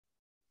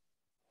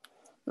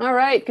All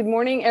right. Good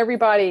morning,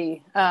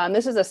 everybody.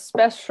 This is a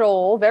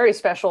special, very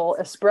special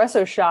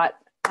espresso shot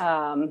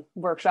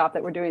workshop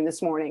that we're doing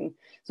this morning.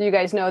 So you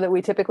guys know that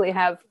we typically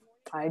have,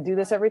 I do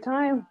this every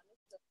time.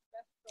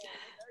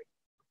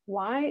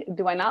 Why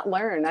do I not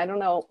learn? I don't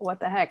know what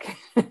the heck.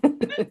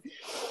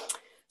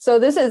 So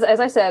this is,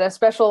 as I said, a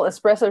special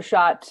espresso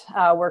shot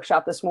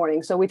workshop this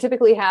morning. So we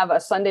typically have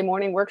a Sunday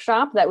morning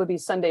workshop. That would be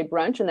Sunday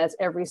brunch, and that's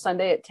every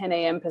Sunday at 10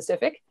 a.m.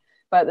 Pacific.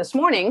 But this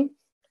morning,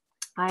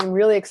 I'm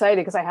really excited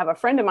because I have a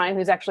friend of mine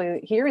who's actually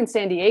here in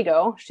San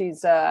Diego.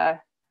 She's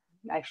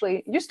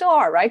actually, you still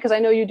are, right? Because I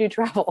know you do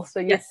travel. So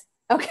yes.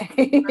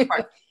 Okay.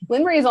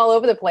 Lynn Marie is all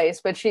over the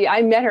place, but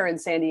I met her in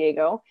San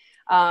Diego.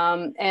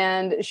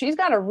 And she's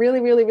got a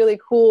really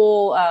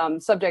cool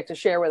subject to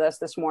share with us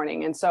this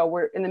morning. And so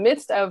we're in the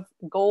midst of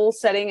goal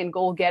setting and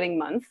goal getting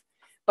month.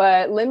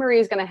 But Lynn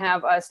Marie is going to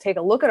have us take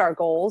a look at our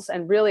goals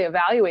and really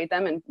evaluate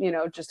them and,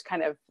 just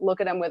kind of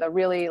look at them with a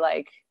really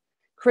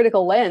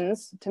critical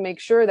lens to make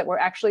sure that we're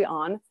actually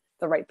on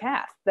the right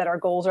path, that our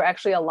goals are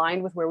actually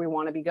aligned with where we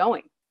want to be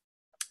going,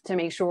 to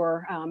make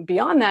sure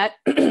beyond that,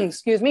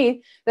 excuse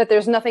me, that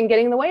there's nothing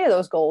getting in the way of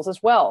those goals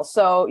as well.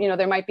 So,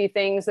 there might be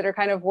things that are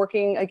kind of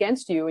working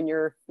against you and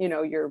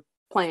your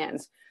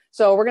plans.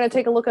 So we're going to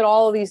take a look at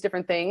all of these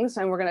different things,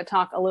 and we're going to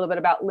talk a little bit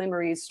about Lynn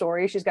Marie's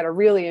story. She's got a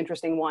really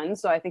interesting one.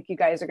 So I think you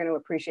guys are going to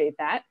appreciate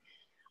that.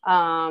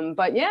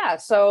 But yeah,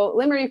 so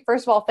Lynn Marie,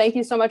 first of all, thank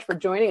you so much for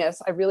joining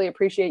us. I really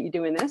appreciate you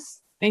doing this.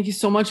 Thank you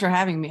so much for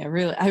having me.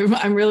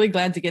 I'm really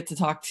glad to get to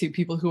talk to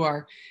people who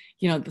are,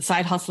 the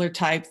side hustler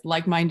type,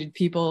 like-minded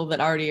people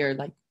that already are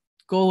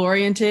goal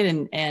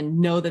oriented and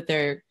know that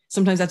they're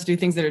sometimes have to do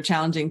things that are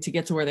challenging to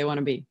get to where they want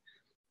to be.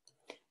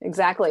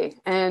 Exactly.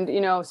 And,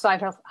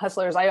 side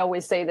hustlers, I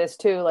always say this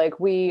too,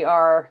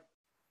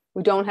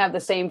 we don't have the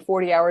same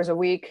 40 hours a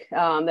week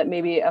that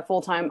maybe a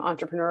full-time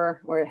entrepreneur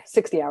or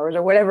 60 hours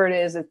or whatever it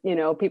is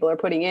that, people are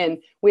putting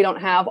in. We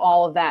don't have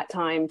all of that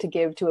time to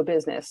give to a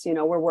business.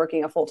 We're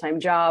working a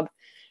full-time job.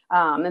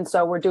 And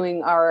so we're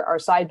doing our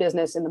side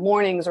business in the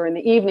mornings or in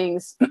the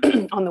evenings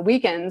on the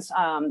weekends,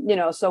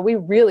 so we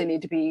really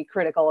need to be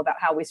critical about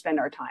how we spend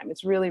our time.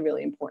 It's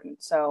really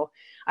important. So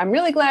I'm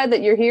really glad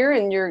that you're here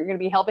and you're going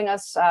to be helping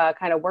us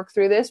kind of work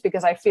through this,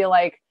 because I feel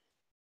like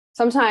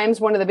sometimes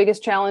one of the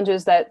biggest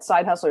challenges that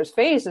side hustlers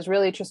face is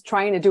really just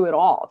trying to do it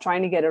all,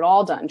 trying to get it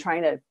all done,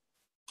 trying to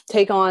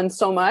take on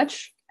so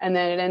much. And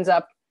then it ends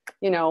up,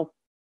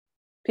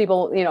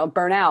 people,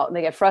 burn out and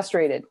they get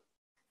frustrated.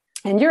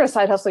 And you're a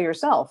side hustler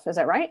yourself. Is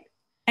that right?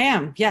 I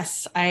am.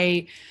 Yes.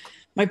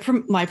 My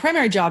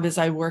primary job is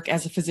I work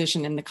as a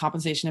physician in the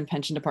compensation and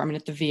pension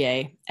department at the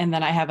VA. And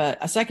then I have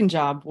a second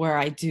job where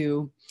I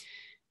do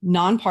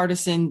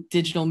nonpartisan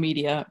digital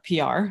media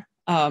PR.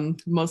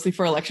 Mostly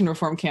for election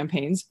reform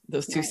campaigns.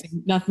 Those two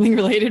seem nothing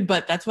related,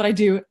 but that's what I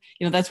do.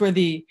 That's where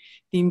the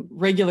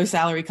regular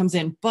salary comes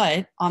in.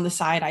 But on the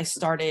side, I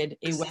started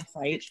a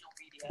website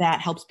that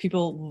helps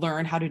people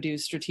learn how to do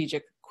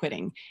strategic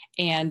quitting,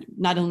 and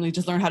not only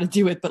just learn how to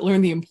do it, but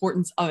learn the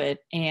importance of it.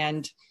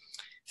 And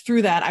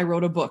through that, I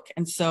wrote a book.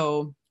 And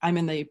so I'm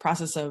in the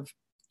process of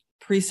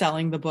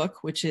pre-selling the book,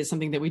 which is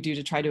something that we do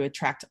to try to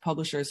attract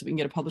publishers so we can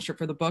get a publisher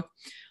for the book.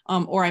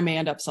 Or I may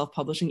end up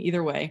self-publishing,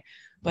 either way.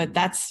 But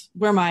that's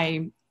where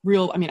I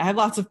have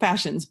lots of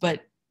passions,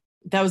 but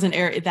that was an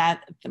area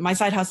that my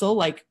side hustle,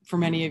 like for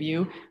many of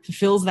you,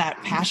 fulfills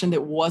that passion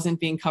that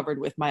wasn't being covered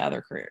with my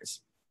other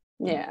careers.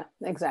 Yeah,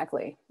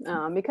 exactly.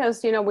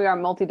 Because, we are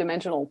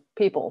multidimensional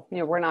people,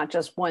 we're not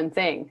just one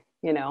thing,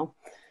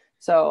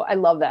 So I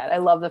love that. I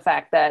love the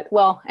fact that,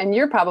 and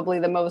you're probably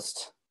the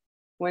most,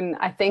 when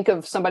I think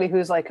of somebody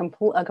who's a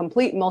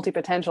complete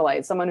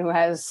multi-potentialite, someone who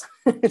has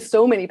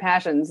so many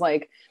passions,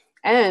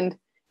 and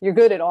you're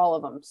good at all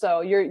of them.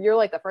 So you're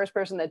like the first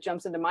person that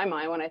jumps into my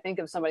mind when I think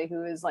of somebody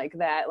who is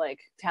that,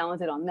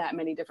 talented on that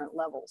many different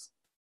levels.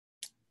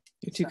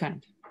 You're too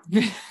kind.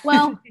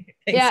 Well,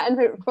 yeah. And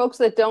for folks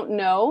that don't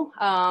know,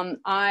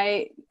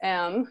 I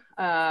am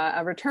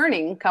a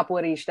returning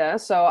capoeirista.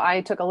 So I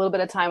took a little bit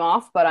of time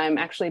off, but I'm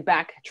actually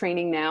back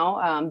training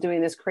now,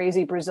 doing this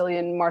crazy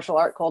Brazilian martial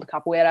art called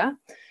capoeira.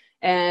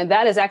 And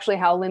that is actually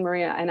how Lynn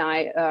Marie and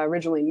I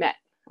originally met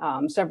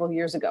several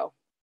years ago.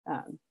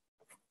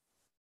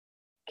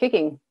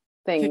 Kicking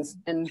things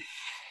and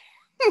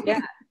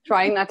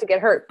trying not to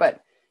get hurt,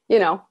 but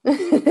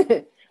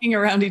kicking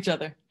around each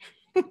other.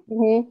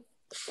 Mm-hmm.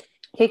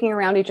 Kicking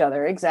around each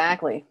other.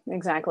 Exactly.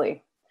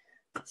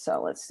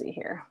 So let's see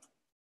here.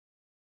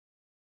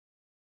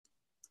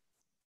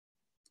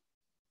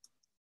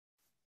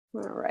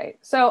 All right.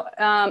 So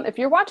if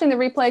you're watching the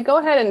replay, go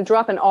ahead and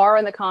drop an R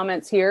in the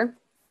comments here.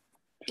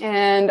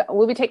 And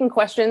we'll be taking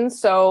questions.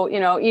 So,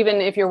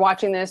 even if you're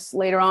watching this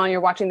later on, you're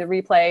watching the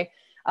replay,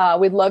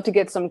 we'd love to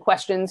get some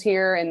questions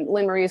here, and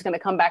Lynn Marie is going to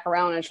come back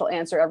around and she'll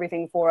answer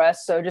everything for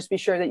us. So just be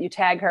sure that you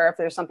tag her if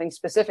there's something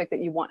specific that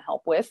you want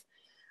help with.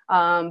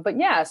 But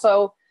yeah,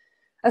 so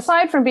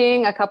aside from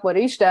being a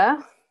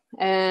capoeirista,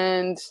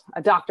 and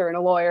a doctor and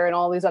a lawyer and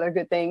all these other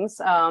good things.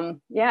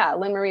 Lynn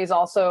Marie is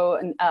also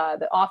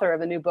the author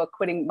of a new book,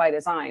 Quitting by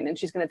Design, and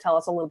she's going to tell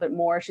us a little bit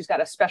more. She's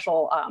got a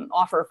special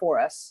offer for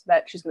us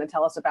that she's going to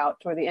tell us about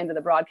toward the end of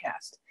the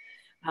broadcast.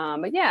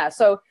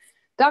 So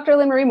Dr.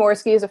 Lynn Marie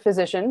Morski is a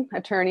physician,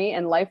 attorney,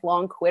 and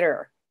lifelong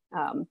quitter.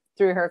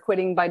 Through her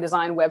Quitting by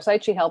Design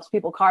website, she helps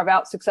people carve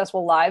out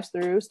successful lives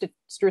through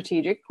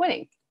strategic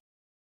quitting.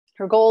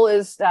 Her goal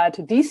is to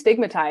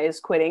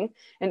destigmatize quitting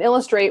and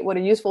illustrate what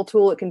a useful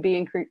tool it can be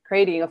in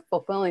creating a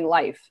fulfilling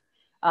life.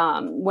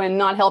 When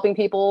not helping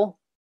people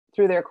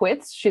through their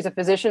quits, she's a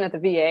physician at the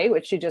VA,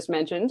 which she just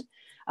mentioned,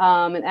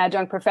 an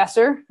adjunct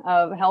professor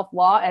of health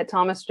law at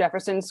Thomas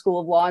Jefferson School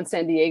of Law in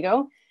San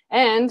Diego,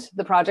 and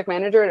the project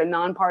manager at a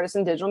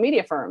nonpartisan digital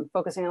media firm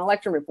focusing on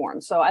election reform.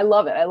 So I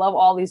love it. I love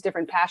all these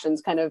different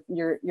passions. Kind of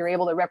you're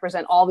able to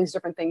represent all these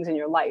different things in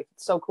your life.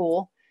 It's so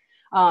cool.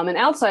 And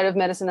outside of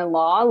medicine and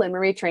law, Lynn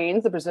Marie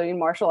trains the Brazilian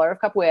martial art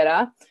of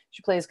capoeira.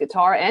 She plays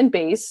guitar and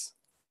bass.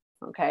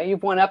 Okay,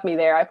 you've one-upped me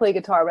there. I play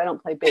guitar, but I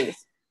don't play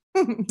bass.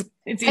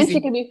 It's easy. And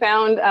she can be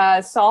found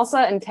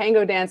salsa and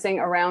tango dancing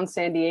around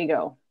San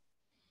Diego.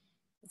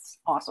 It's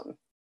awesome.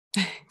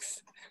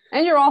 Thanks.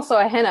 And you're also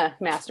a henna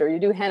master. You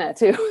do henna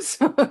too,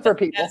 so, for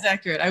people. That's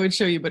accurate. I would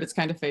show you, but it's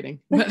kind of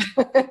fading.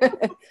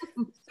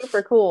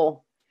 Super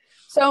cool.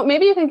 So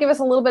maybe you can give us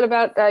a little bit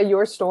about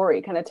your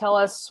story, kind of tell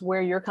us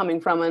where you're coming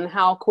from and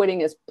how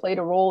quitting has played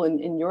a role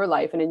in your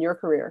life and in your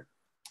career.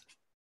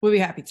 We'll be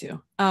happy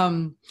to.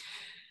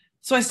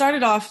 So I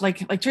started off,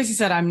 like Tracey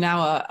said, I'm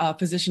now a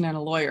physician and a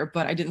lawyer,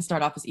 but I didn't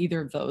start off as either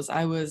of those.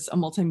 I was a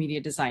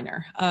multimedia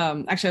designer.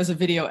 Actually, I was a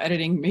video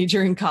editing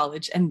major in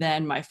college. And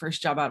then my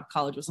first job out of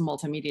college was a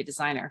multimedia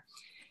designer.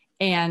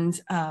 And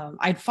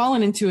I'd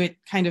fallen into it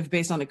kind of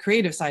based on the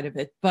creative side of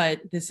it. But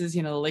this is,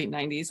 the late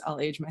 90s. I'll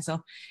age myself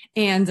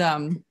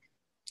and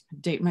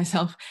date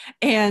myself.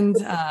 And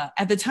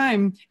at the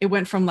time, it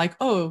went from like,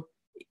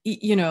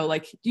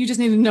 you just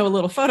need to know a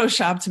little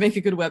Photoshop to make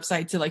a good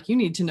website to like, you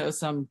need to know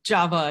some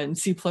Java and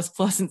C++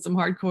 and some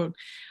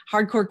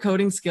hardcore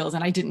coding skills.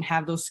 And I didn't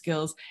have those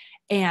skills.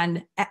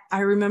 And I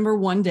remember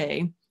one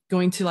day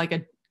going to like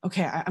I'm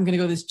going to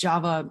go to this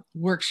Java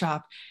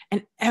workshop.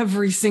 And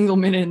every single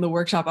minute in the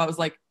workshop, I was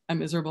like, I'm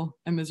miserable.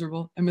 And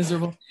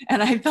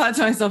I thought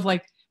to myself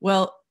like,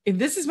 well, if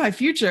this is my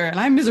future and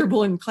I'm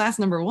miserable in class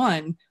number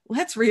 1,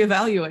 let's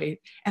reevaluate.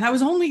 And I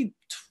was only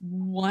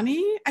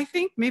 20, I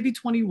think, maybe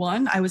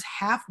 21. I was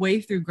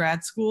halfway through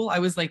grad school. I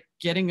was like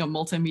getting a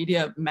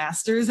multimedia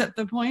master's at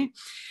the point.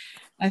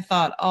 I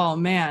thought, oh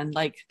man,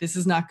 like this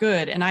is not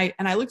good. And I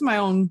looked at my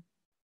own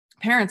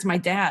parents. My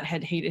dad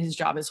had hated his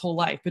job his whole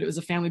life, but it was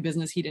a family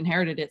business. He'd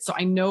inherited it. So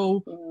I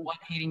know what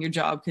hating your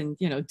job can,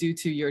 do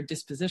to your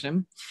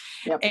disposition.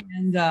 Yep.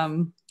 And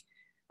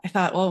I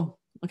thought, well,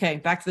 okay,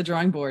 back to the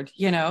drawing board,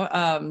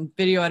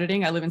 video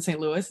editing. I live in St.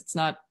 Louis.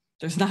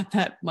 There's not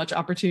that much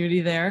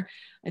opportunity there.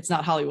 It's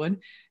not Hollywood,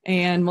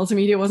 and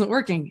multimedia wasn't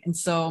working. And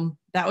so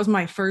that was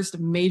my first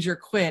major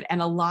quit.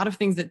 And a lot of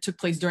things that took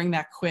place during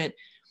that quit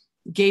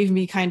gave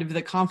me kind of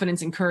the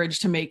confidence and courage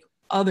to make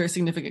other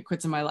significant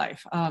quits in my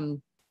life.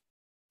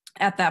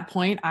 At that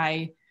point,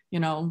 I,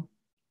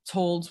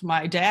 told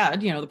my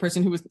dad, the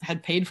person who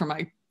had paid for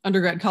my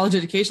undergrad college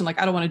education, like,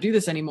 I don't want to do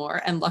this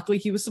anymore. And luckily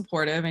he was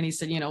supportive and he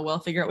said, well,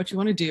 figure out what you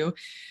want to do.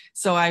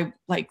 So I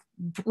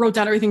wrote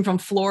down everything from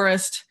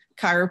florist,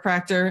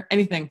 chiropractor,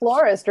 anything.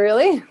 Florist,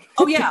 really?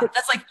 Oh yeah.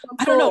 That's like,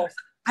 cool.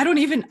 I don't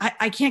know.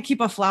 I can't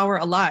keep a flower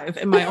alive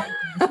in my own,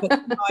 but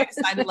I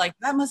decided like,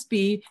 that must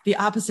be the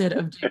opposite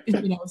of,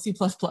 C++.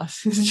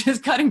 It's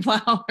just cutting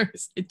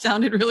flowers. It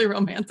sounded really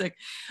romantic.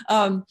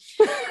 But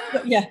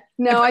yeah.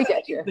 No, I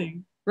get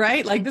you.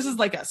 Right? Like this is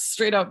like a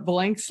straight up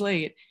blank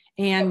slate.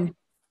 And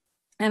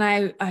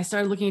I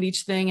started looking at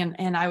each thing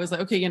and I was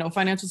like, okay,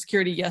 financial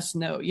security, yes,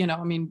 no,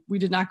 we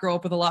did not grow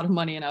up with a lot of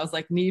money. And I was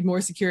like, need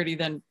more security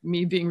than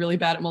me being really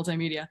bad at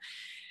multimedia.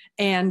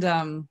 And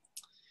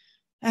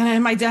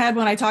my dad,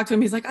 when I talked to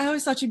him, he's like, I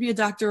always thought you'd be a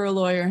doctor or a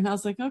lawyer. And I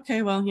was like,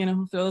 okay, well,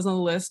 throw those on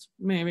the list,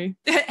 maybe.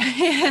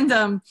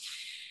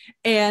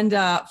 and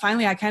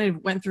finally I kind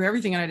of went through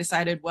everything and I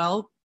decided,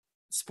 well,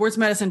 sports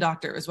medicine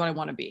doctor is what I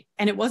want to be.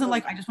 And it wasn't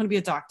like, I just want to be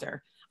a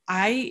doctor.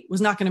 I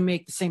was not going to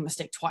make the same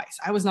mistake twice.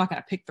 I was not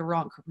going to pick the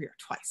wrong career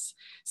twice.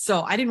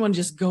 So I didn't want to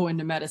just go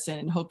into medicine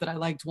and hope that I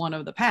liked one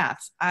of the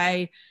paths.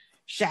 I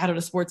shadowed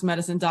a sports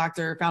medicine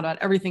doctor, found out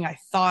everything I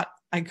thought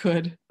I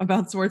could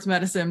about sports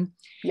medicine.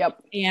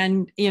 Yep.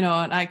 And, and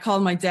I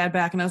called my dad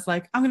back and I was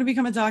like, I'm going to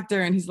become a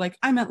doctor. And he's like,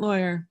 I meant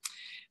lawyer,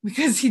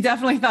 because he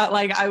definitely thought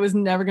like I was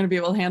never going to be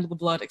able to handle the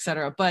blood, et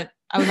cetera. But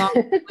I was not.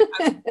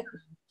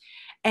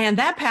 And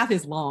that path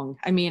is long.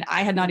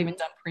 I had not even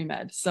done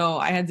pre-med. So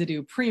I had to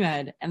do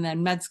pre-med and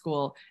then med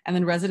school and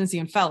then residency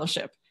and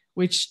fellowship,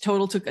 which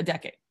total took a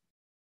decade.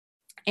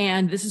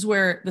 And this is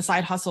where the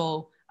side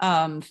hustle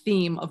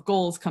theme of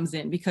goals comes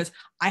in, because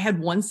I had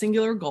one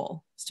singular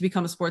goal, to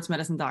become a sports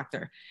medicine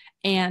doctor.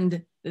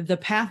 And the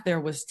path there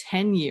was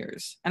 10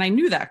 years. And I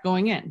knew that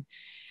going in.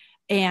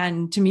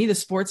 And to me, the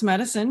sports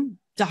medicine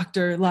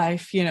doctor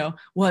life,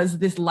 was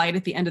this light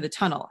at the end of the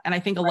tunnel. And I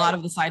think a lot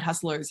of the side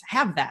hustlers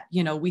have that,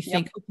 we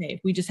think, okay,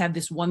 if we just have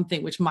this one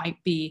thing, which might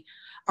be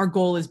our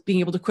goal is being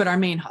able to quit our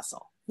main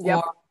hustle,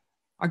 or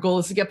our goal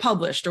is to get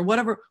published, or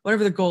whatever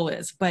the goal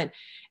is. But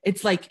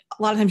it's like,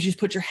 a lot of times you just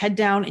put your head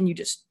down and you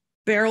just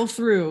barrel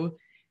through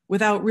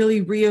without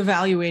really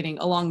reevaluating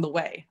along the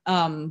way.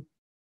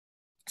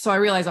 So I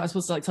realized I was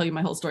supposed to tell you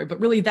my whole story, but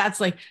really that's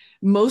like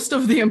most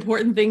of the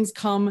important things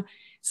come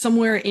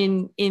somewhere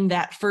in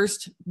that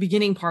first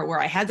beginning part where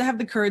I had to have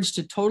the courage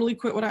to totally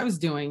quit what I was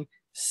doing,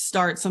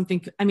 start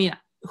something. I mean,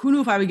 who knew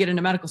if I would get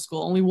into medical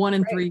school? Only 1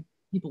 in 3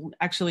 people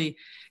actually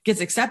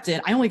gets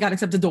accepted. I only got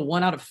accepted to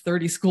 1 out of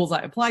 30 schools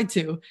I applied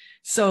to.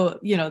 So,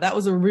 that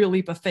was a real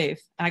leap of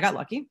faith, and I got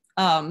lucky.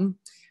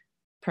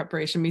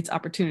 Preparation meets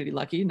opportunity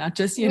lucky, not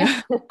just, I'm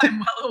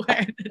well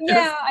aware.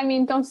 I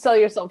mean, don't sell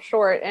yourself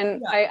short.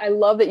 And I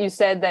love that you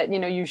said that,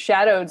 you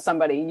shadowed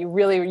somebody. You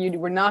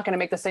were not going to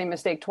make the same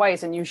mistake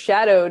twice. And you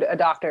shadowed a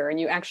doctor,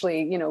 and you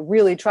actually,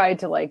 really tried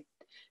to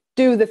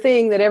do the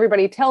thing that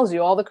everybody tells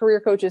you, all the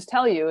career coaches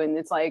tell you. And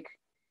it's like,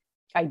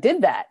 I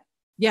did that.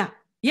 Yeah.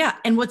 Yeah.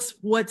 And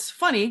what's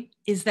funny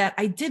is that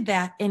I did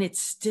that and it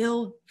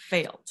still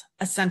failed,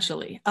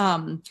 essentially.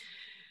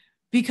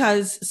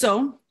 Because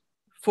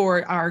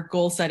for our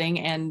goal setting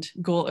and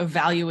goal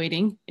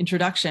evaluating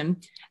introduction,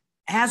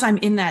 as I'm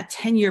in that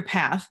 10-year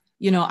path,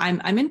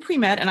 I'm in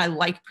pre-med, and I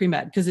like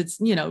pre-med because it's,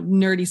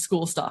 nerdy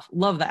school stuff.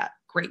 Love that.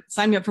 Great.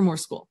 Sign me up for more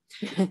school.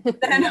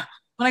 Then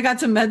when I got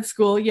to med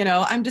school,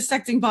 I'm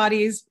dissecting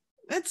bodies.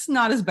 It's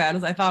not as bad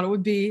as I thought it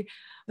would be.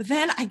 But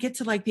then I get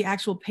to the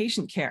actual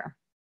patient care,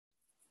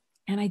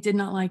 and I did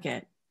not like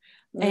it.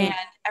 And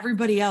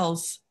everybody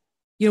else,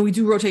 we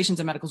do rotations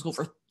in medical school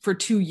for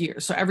 2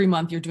 years. So every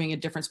month you're doing a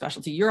different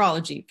specialty: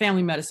 urology,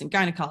 family medicine,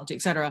 gynecology,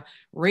 et cetera,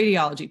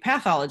 radiology,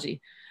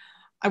 pathology.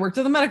 I worked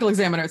with a medical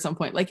examiner at some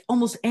point.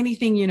 Almost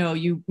anything,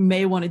 you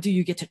may want to do,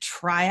 you get to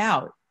try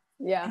out.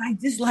 Yeah. And I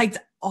disliked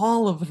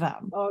all of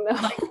them. Oh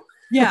no.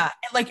 Yeah.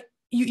 And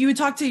you would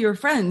talk to your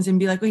friends and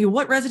be like, okay,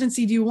 what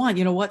residency do you want?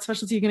 What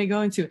specialty are you going to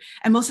go into?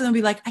 And most of them would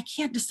be like, I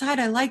can't decide.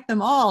 I like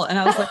them all. And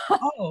I was like,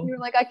 oh. You were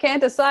like, I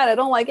can't decide. I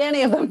don't like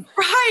any of them.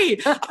 Right.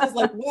 I was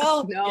like,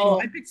 well,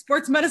 I picked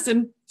sports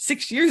medicine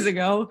 6 years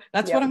ago.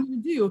 That's what I'm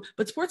going to do.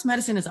 But sports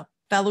medicine is a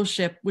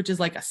fellowship, which is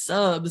like a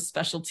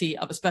subspecialty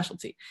of a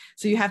specialty.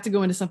 So you have to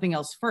go into something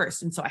else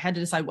first. And so I had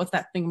to decide, what's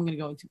that thing I'm going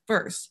to go into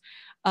first?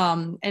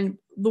 And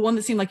the one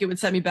that seemed like it would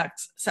set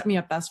me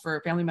up best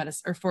for family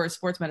medicine or for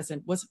sports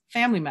medicine was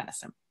family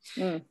medicine.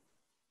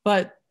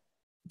 But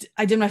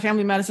I did my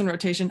family medicine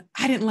rotation.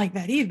 I didn't like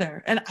that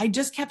either. And I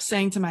just kept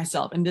saying to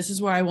myself, and this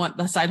is where I want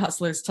the side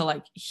hustlers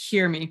to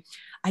hear me.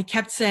 I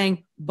kept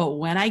saying, but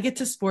when I get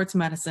to sports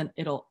medicine,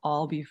 it'll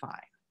all be fine.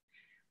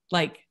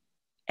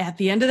 At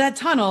the end of that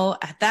tunnel,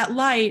 at that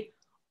light,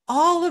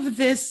 all of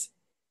this,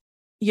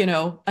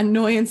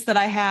 annoyance that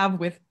I have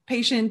with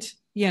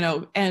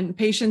and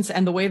patients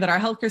and the way that our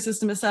healthcare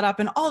system is set up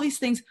and all these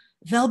things,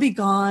 they'll be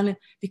gone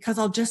because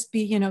I'll just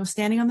be,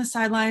 standing on the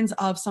sidelines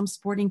of some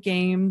sporting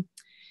game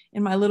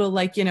in my little,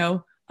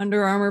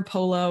 Under Armour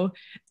polo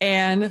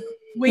and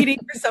waiting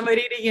for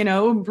somebody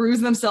to,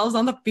 bruise themselves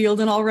on the field,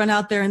 and I'll run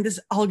out there and this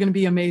is all going to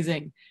be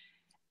amazing.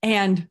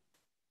 And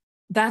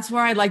that's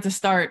where I'd like to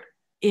start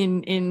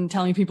in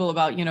telling people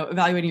about,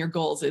 evaluating your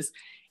goals is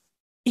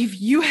if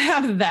you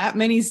have that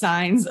many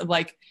signs of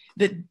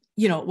that,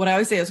 what I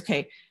always say is,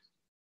 okay,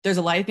 there's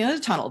a light at the end of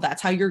the tunnel.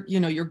 That's how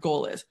your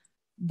goal is.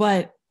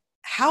 But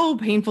how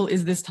painful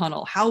is this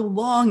tunnel? How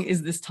long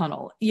is this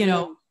tunnel?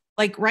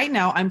 Right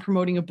now I'm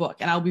promoting a book,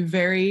 and I'll be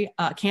very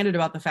candid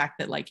about the fact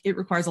that it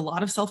requires a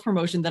lot of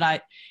self-promotion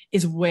that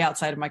is way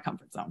outside of my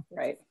comfort zone.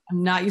 Right.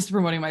 I'm not used to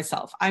promoting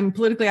myself. I'm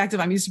politically active.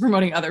 I'm used to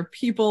promoting other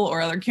people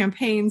or other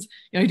campaigns.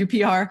 I do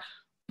PR,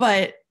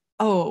 but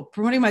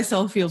promoting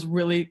myself feels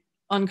really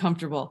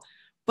uncomfortable.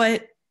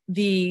 But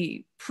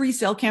the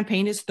pre-sale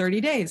campaign is 30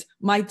 days.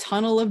 My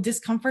tunnel of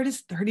discomfort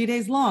is 30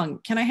 days long.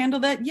 Can I handle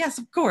that? Yes,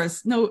 of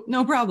course. No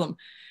problem.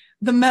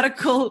 The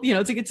medical,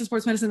 to get to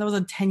sports medicine, that was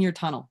a 10-year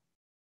tunnel.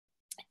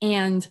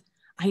 And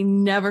I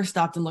never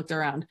stopped and looked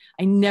around.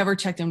 I never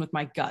checked in with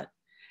my gut.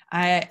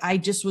 I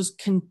just was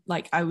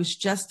I was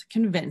just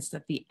convinced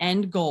that the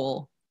end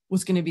goal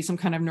was going to be some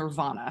kind of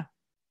nirvana,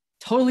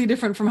 totally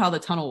different from how the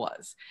tunnel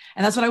was.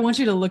 And that's what I want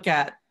you to look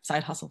at,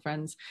 side hustle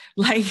friends.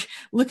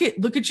 Look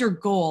at your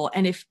goal.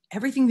 And if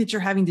everything that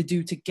you're having to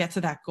do to get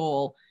to that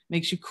goal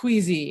makes you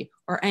queasy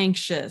or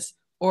anxious,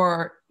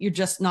 or you're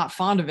just not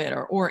fond of it,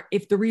 or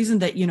if the reason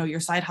that, your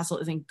side hustle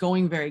isn't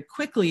going very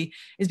quickly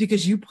is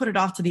because you put it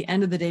off to the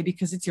end of the day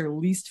because it's your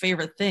least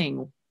favorite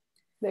thing.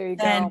 There you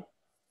go.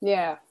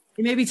 Yeah.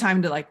 It may be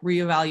time to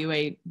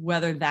reevaluate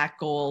whether that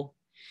goal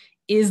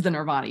is the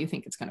nirvana you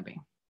think it's going to be.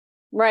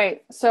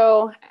 Right.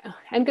 So,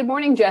 and good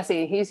morning,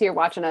 Jesse. He's here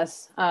watching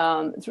us.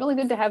 It's really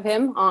good to have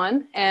him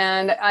on.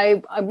 And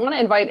I want to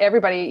invite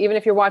everybody, even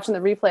if you're watching the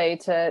replay,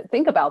 to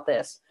think about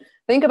this.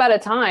 Think about a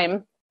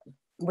time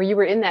where you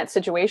were in that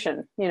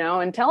situation,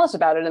 and tell us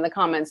about it in the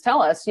comments.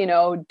 Tell us,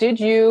 did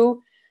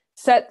you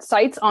set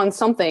sights on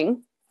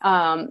something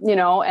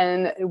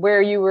and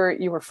where you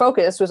were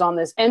focused was on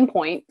this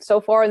endpoint so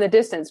far in the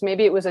distance.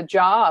 Maybe it was a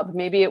job,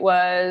 maybe it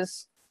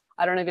was,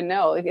 I don't even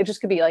know. It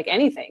just could be like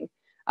anything.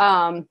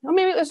 Or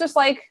maybe it was just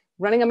like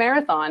running a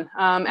marathon.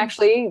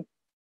 Actually,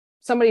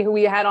 somebody who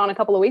we had on a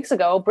couple of weeks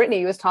ago,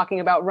 Brittany, was talking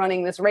about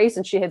running this race,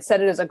 and she had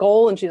set it as a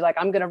goal, and she's like,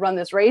 I'm going to run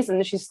this race.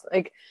 And she's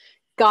like,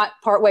 got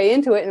partway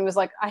into it and was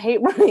like, I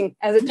hate running,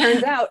 as it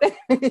turns out.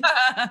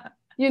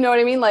 You know what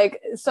I mean?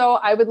 Like, so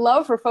I would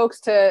love for folks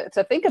to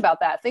think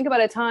about that. Think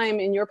about a time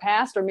in your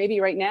past, or maybe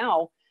right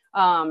now,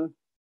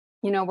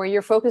 where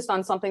you're focused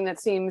on something that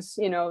seems,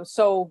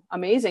 so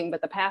amazing,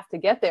 but the path to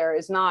get there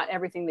is not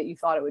everything that you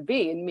thought it would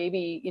be. And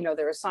maybe,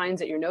 there are signs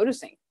that you're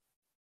noticing.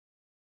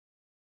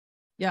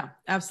 Yeah,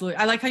 absolutely.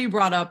 I like how you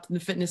brought up the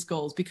fitness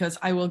goals, because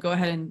I will go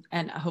ahead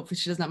and hopefully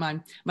she does not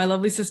mind. My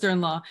lovely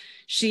sister-in-law,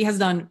 she has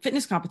done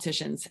fitness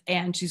competitions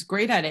and she's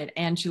great at it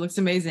and she looks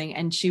amazing.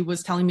 And she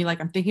was telling me, like,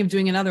 I'm thinking of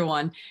doing another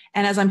one.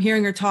 And as I'm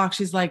hearing her talk,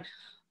 she's like,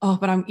 oh,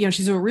 but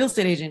she's a real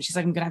estate agent. She's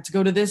like, I'm going to have to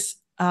go to this,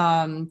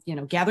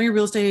 gathering of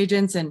real estate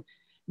agents and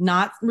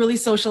not really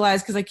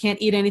socialize because I can't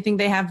eat anything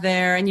they have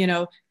there,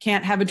 and,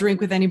 can't have a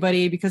drink with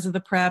anybody because of the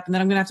prep. And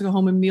then I'm going to have to go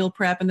home and meal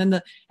prep.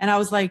 And I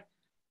was like,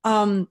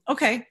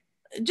 okay,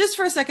 just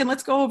for a second,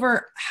 let's go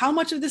over how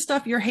much of this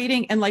stuff you're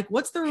hating and like,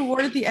 what's the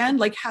reward at the end?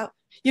 Like how,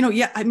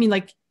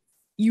 like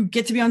you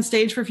get to be on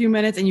stage for a few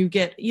minutes and you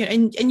get,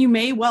 and you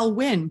may well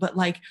win, but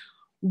like,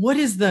 what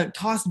is the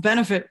cost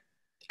benefit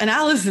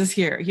analysis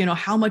here?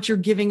 How much you're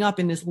giving up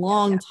in this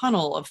long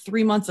tunnel of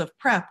 3 months of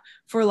prep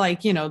for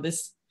like,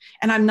 this,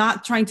 and I'm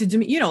not trying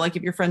to, like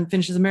if your friend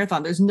finishes a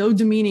marathon, there's no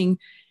demeaning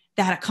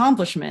that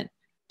accomplishment,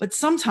 but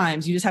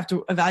sometimes you just have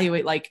to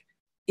evaluate, like,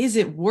 is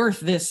it worth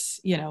this,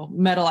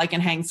 medal I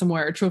can hang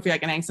somewhere, or trophy I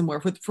can hang somewhere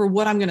for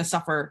what I'm going to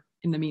suffer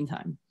in the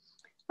meantime?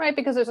 Right.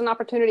 Because there's an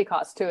opportunity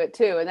cost to it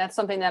too. And that's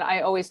something that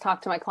I always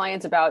talk to my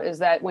clients about, is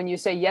that when you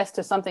say yes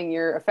to something,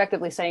 you're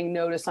effectively saying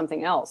no to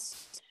something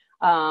else.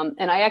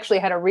 And I actually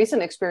had a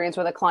recent experience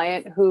with a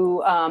client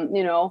who,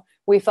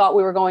 we thought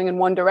we were going in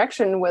one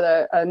direction with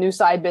a new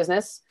side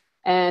business,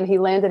 and he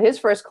landed his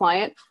first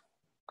client,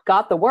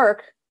 got the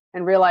work,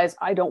 and realized,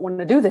 I don't want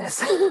to do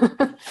this.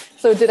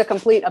 So did a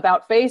complete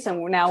about face,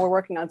 and now we're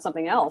working on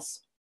something else.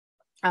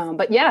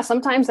 But yeah,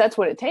 sometimes that's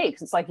what it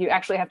takes. It's like you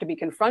actually have to be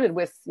confronted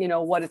with,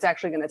 what it's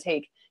actually going to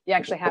take. You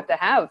actually have to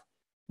have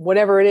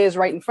whatever it is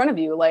right in front of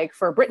you. Like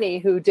for Brittany,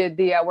 who did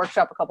the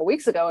workshop a couple of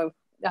weeks ago,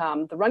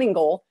 the running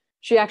goal,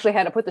 she actually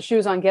had to put the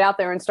shoes on, get out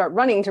there and start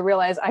running to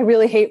realize, I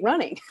really hate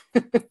running.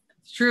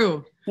 It's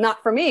true.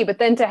 Not for me, but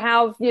then to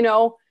have,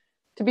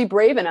 to be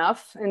brave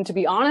enough and to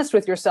be honest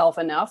with yourself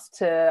enough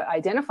to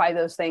identify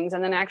those things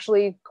and then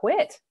actually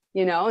quit,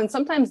 and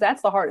sometimes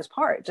that's the hardest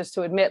part, just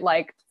to admit,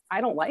 like, I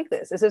don't like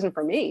this. This isn't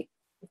for me.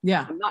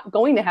 Yeah. I'm not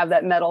going to have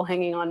that medal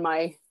hanging on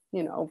my,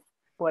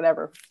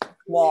 whatever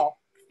wall.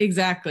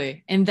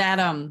 Exactly. And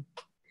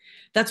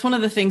that's one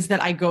of the things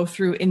that I go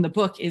through in the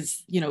book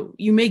is,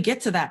 you may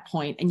get to that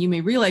point and you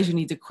may realize you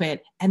need to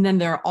quit. And then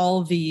there are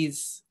all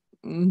these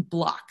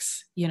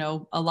blocks,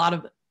 a lot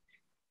of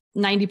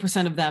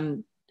 90% of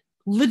them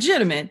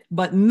legitimate,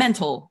 but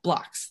mental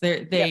blocks. For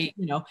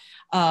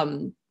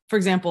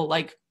example,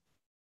 like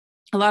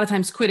a lot of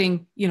times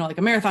quitting, like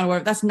a marathon or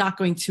whatever, that's not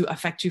going to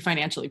affect you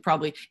financially.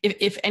 Probably,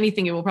 if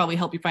anything, it will probably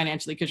help you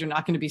financially, because you're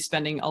not going to be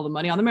spending all the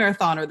money on the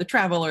marathon or the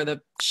travel or the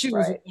shoes,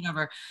 or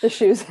whatever. The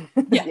shoes.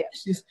 Yeah.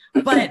 Shoes.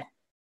 But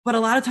a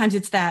lot of times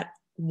it's that,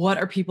 what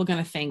are people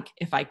going to think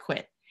if I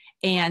quit?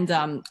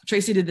 And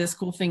Tracey did this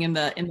cool thing in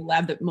the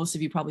lab that most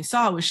of you probably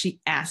saw, was she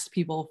asked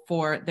people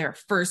for their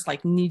first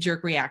like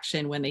knee-jerk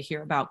reaction when they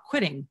hear about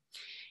quitting.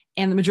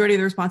 And the majority of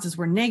the responses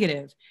were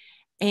negative.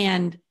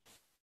 And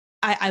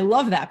I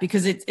love that,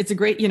 because it's a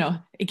great,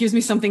 it gives me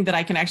something that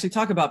I can actually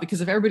talk about,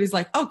 because if everybody's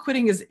like, oh,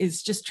 quitting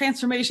is just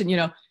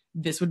transformation,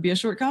 this would be a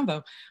short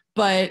convo.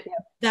 But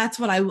that's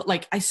what I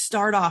like. I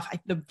start off,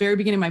 the very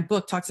beginning of my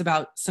book talks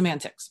about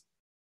semantics.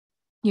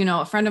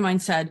 A friend of mine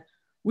said,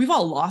 we've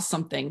all lost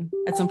something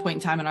at some point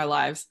in time in our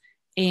lives,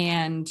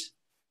 and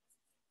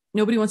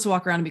nobody wants to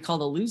walk around and be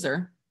called a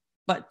loser,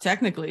 but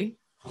technically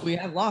we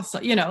have lost,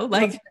 like,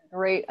 That's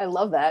great. I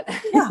love that.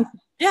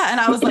 Yeah.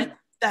 And I was like,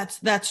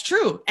 that's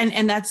true.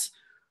 And that's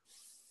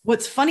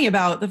what's funny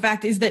about the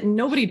fact is that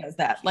nobody does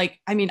that. Like,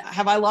 I mean,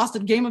 have I lost a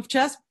game of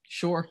chess?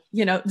 Sure.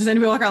 Does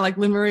anybody walk around like,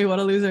 Lynn Marie, what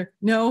a loser?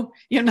 No,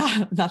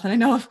 not that I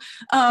know of.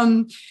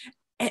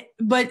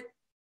 But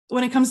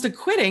when it comes to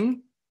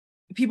quitting,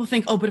 people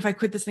think, oh, but if I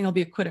quit this thing, I'll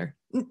be a quitter.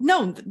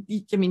 No,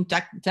 I mean,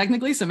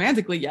 technically,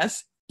 semantically,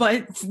 yes,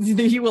 but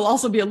you will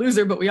also be a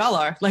loser, but we all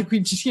are. Like,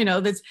 we just,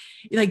 that's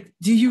like,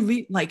 do you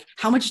leave, like,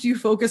 how much do you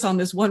focus on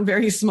this one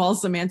very small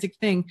semantic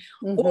thing?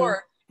 Mm-hmm.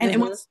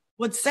 And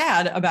what's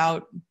sad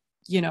about,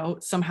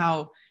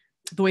 somehow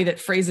the way that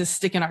phrases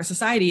stick in our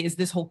society is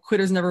this whole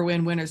quitters never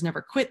win, winners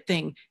never quit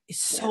thing is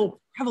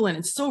so prevalent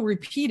and so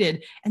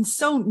repeated and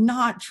so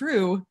not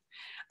true.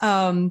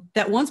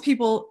 That once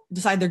people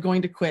decide they're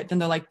going to quit, then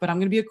they're like, but I'm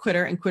going to be a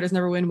quitter, and quitters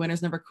never win,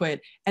 winners never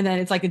quit. And then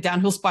it's like a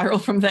downhill spiral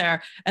from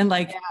there. And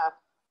like,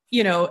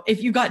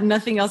 if you got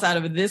nothing else out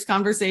of this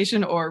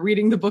conversation or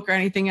reading the book or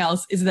anything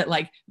else, is that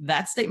like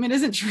that statement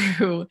isn't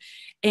true.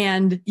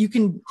 And you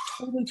can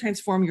totally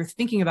transform your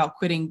thinking about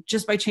quitting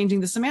just by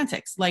changing the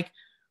semantics. Like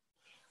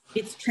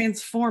it's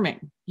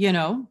transforming,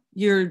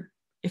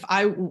 if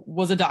I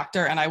was a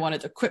doctor and I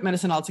wanted to quit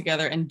medicine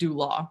altogether and do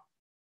law,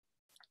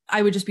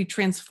 I would just be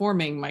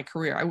transforming my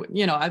career. I would,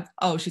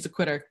 oh, she's a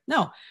quitter.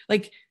 No,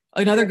 like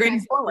another great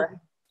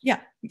transformer. Yeah.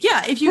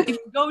 If you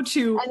go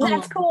to, and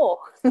that's cool.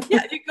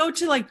 If you go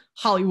to like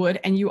Hollywood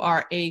and you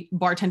are a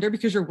bartender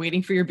because you're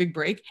waiting for your big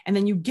break, and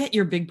then you get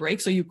your big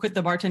break, so you quit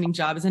the bartending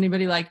job. Is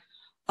anybody like,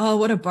 oh,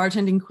 what a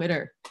bartending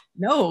quitter?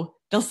 No,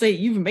 they'll say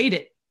you've made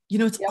it.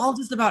 It's all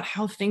just about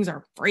how things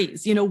are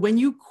phrased. When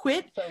you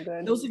quit,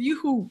 those of you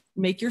who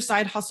make your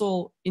side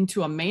hustle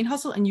into a main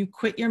hustle and you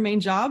quit your main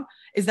job,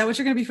 is that what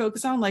you're going to be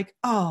focused on? Like,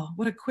 oh,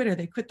 what a quitter.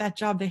 They quit that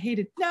job they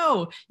hated.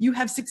 No, you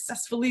have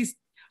successfully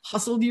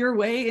hustled your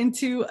way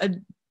into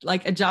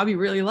a job you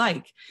really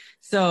like.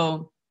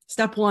 So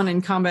step one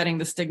in combating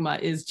the stigma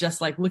is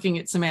just like looking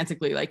at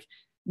semantically, like,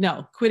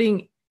 no,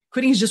 quitting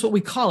is just what we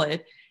call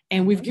it.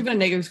 And we've given a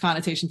negative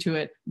connotation to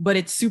it, but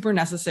it's super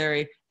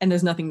necessary. And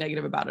there's nothing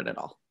negative about it at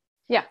all.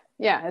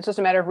 Yeah. It's just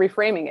a matter of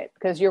reframing it,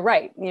 because you're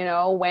right. When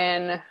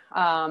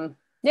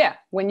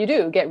you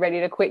do get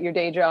ready to quit your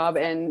day job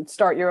and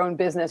start your own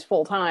business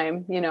full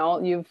time,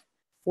 you've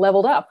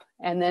leveled up.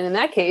 And then in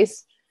that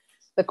case,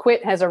 the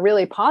quit has a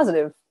really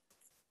positive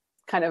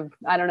kind of,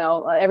 I don't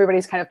know,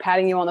 everybody's kind of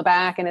patting you on the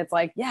back, and it's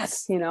like,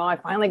 yes, I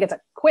finally get to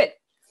quit.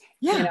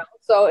 Yeah.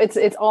 So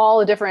it's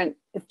all different.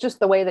 It's just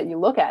the way that you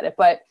look at it.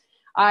 But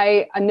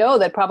I know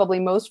that probably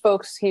most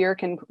folks here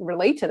can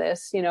relate to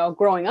this.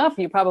 Growing up,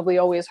 you probably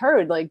always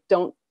heard like,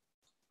 don't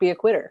be a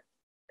quitter.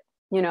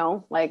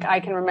 Like I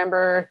can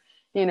remember,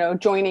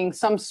 joining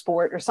some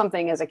sport or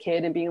something as a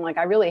kid and being like,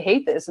 I really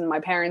hate this. And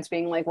my parents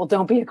being like, well,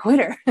 don't be a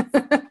quitter.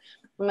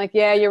 I'm like,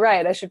 yeah, you're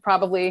right. I should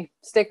probably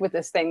stick with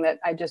this thing that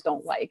I just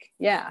don't like.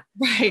 Yeah.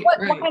 Right.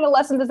 What kind of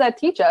lesson does that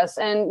teach us?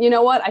 And you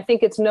know what? I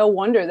think it's no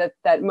wonder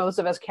that most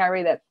of us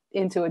carry that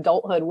into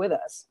adulthood with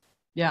us.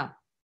 Yeah,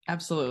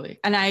 absolutely.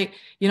 And I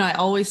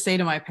always say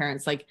to my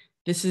parents, like,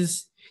 this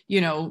is,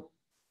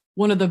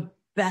 one of the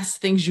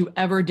best things you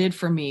ever did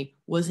for me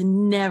was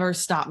never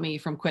stop me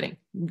from quitting.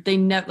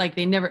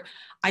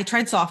 I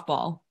tried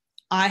softball.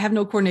 I have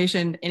no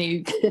coordination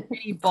in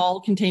any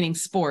ball containing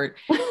sport.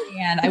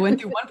 And I went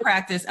through one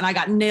practice and I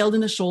got nailed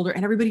in the shoulder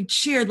and everybody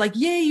cheered like,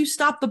 yay, you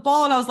stopped the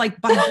ball. And I was like,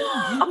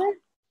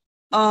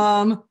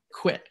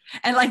 quit.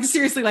 And like,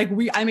 seriously, like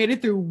I made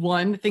it through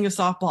one thing of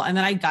softball and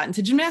then I got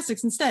into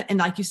gymnastics instead. And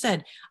like you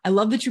said, I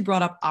love that you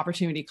brought up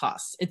opportunity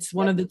costs. It's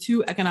one of the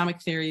two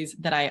economic theories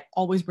that I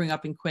always bring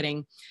up in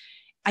quitting.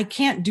 I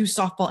can't do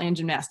softball and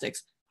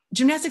gymnastics.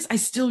 Gymnastics, I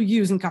still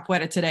use in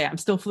capoeira today. I'm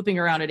still flipping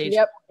around at age.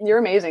 Yep. You're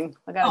amazing.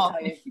 I gotta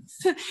tell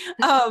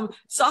you.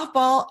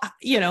 Softball,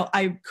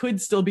 I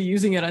could still be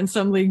using it on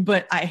some league,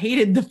 but I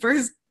hated the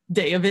first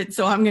day of it.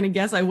 So I'm going to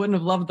guess I wouldn't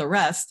have loved the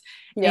rest.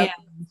 Yep.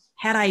 And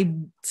had I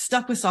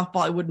stuck with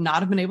softball, I would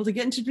not have been able to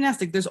get into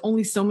gymnastics. There's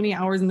only so many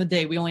hours in the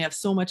day. We only have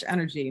so much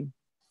energy.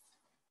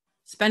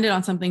 Spend it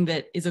on something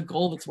that is a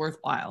goal that's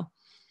worthwhile.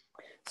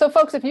 So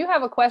folks, if you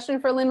have a question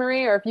for Lynn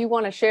Marie, or if you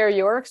want to share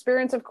your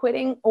experience of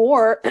quitting,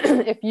 or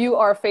if you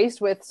are faced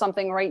with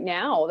something right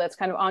now that's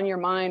kind of on your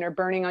mind or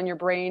burning on your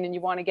brain and you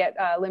want to get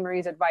Lynn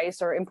Marie's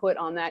advice or input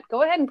on that,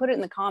 go ahead and put it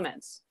in the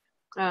comments.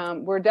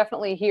 We're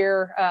definitely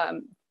here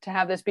to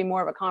have this be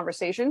more of a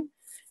conversation.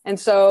 And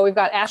so we've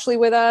got Ashley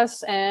with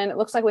us, and it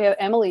looks like we have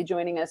Emily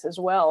joining us as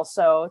well.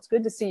 So it's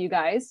good to see you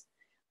guys.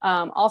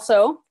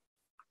 Also,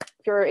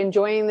 if you're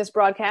enjoying this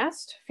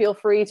broadcast, feel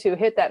free to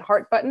hit that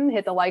heart button,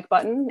 hit the like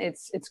button.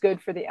 It's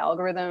good for the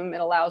algorithm.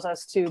 It allows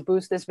us to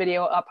boost this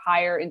video up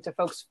higher into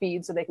folks'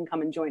 feeds so they can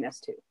come and join us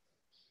too.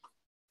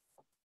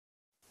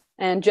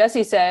 And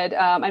Jesse said,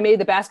 I made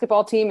the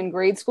basketball team in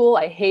grade school.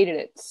 I hated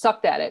it,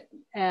 sucked at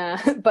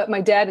it. But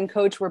my dad and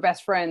coach were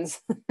best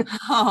friends.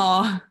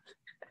 Oh,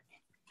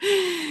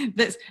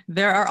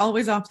 there are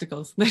always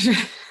obstacles.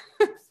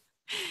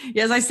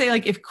 Yes, I say,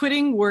 like, if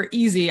quitting were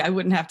easy, I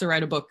wouldn't have to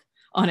write a book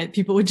on it.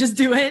 People would just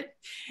do it,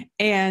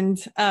 and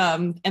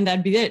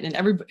that'd be it.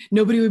 And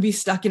nobody would be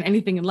stuck in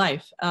anything in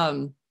life.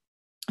 A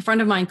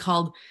friend of mine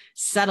called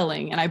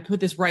settling, and I put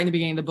this right in the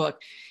beginning of the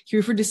book. He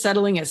referred to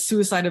settling as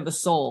suicide of the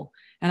soul.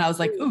 And I was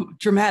like, ooh,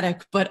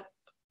 dramatic, but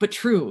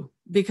true,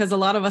 because a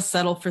lot of us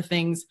settle for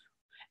things.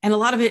 And a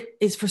lot of it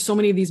is for so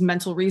many of these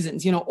mental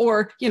reasons,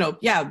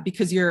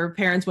 because your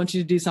parents want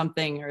you to do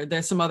something, or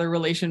there's some other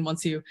relation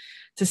wants you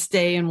to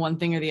stay in one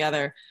thing or the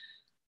other.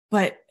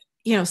 But,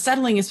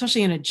 settling,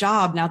 especially in a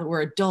job now that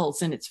we're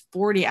adults and it's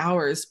 40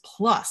 hours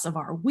plus of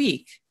our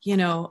week,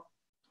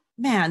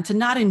 man, to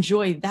not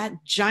enjoy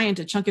that giant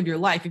a chunk of your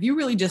life, if you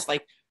really just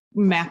like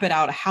map it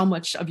out how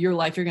much of your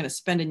life you're going to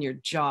spend in your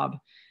job,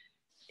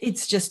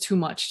 it's just too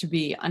much to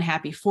be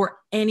unhappy for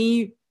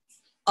any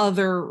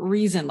other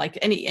reason. Like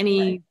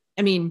right.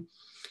 I mean,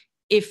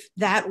 if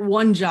that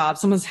one job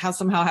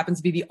somehow happens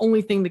to be the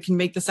only thing that can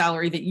make the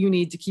salary that you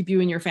need to keep you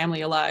and your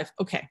family alive,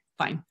 okay,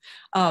 fine.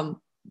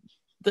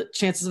 the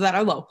chances of that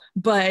are low,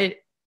 but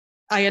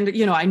I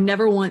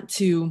never want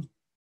to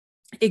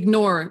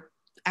ignore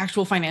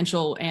actual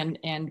financial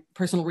and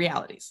personal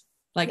realities.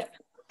 Like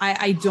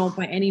I don't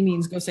by any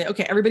means go say,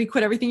 okay, everybody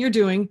quit everything you're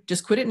doing.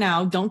 Just quit it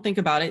now. Don't think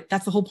about it.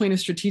 That's the whole point of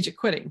strategic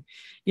quitting,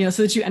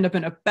 so that you end up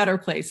in a better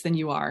place than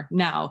you are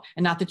now.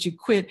 And not that you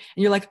quit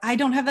and you're like, I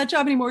don't have that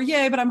job anymore.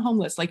 Yay, but I'm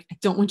homeless. Like, I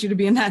don't want you to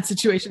be in that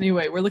situation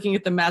anyway. We're looking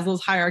at the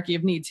Maslow's hierarchy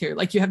of needs here.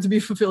 Like, you have to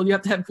be fulfilled. You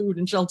have to have food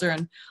and shelter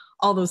and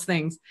all those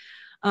things.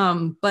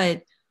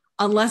 But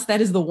unless that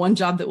is the one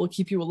job that will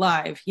keep you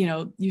alive,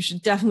 you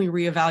should definitely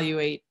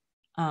reevaluate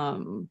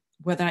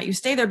whether or not you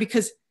stay there,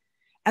 because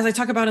as I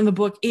talk about in the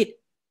book,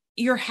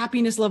 your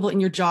happiness level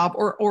in your job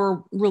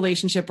or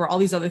relationship or all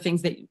these other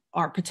things that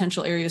are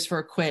potential areas for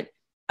a quit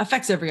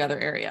affects every other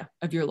area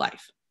of your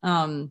life.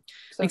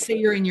 Like, say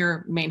you're in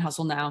your main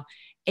hustle now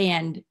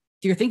and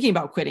you're thinking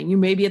about quitting, you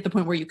may be at the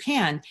point where you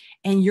can,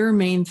 and your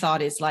main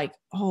thought is like,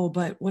 oh,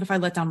 but what if I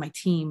let down my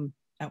team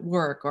at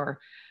work, or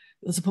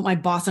let's put my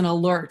boss in a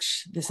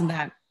lurch, this and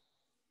that.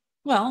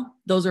 Well,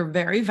 those are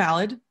very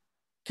valid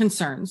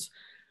concerns.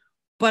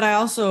 But I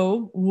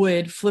also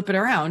would flip it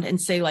around and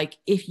say, like,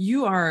 if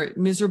you are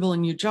miserable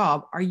in your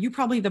job, are you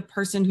probably the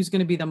person who's going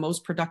to be the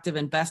most productive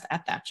and best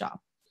at that job?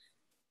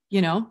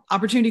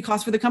 Opportunity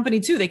cost for the company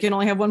too. They can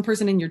only have one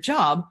person in your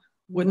job.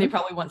 Wouldn't they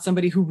probably want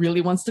somebody who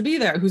really wants to be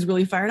there, who's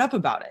really fired up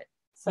about it?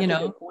 Such a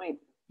good point.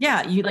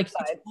 Yeah. It's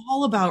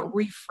all about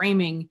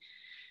reframing,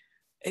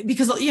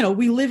 because,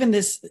 we live in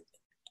this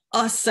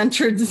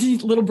us-centered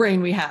little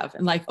brain we have.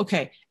 And like,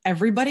 okay,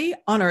 everybody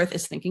on earth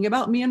is thinking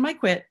about me and my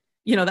quit.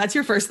 That's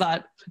your first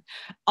thought.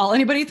 All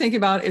anybody think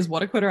about is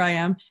what a quitter I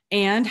am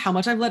and how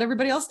much I've let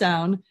everybody else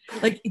down.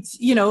 Like, it's,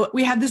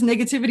 we have this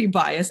negativity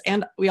bias,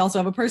 and we also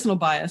have a personal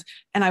bias.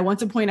 And I want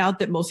to point out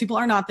that most people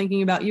are not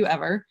thinking about you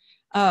ever.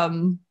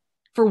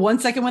 For 1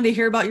 second, when they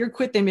hear about your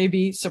quit, they may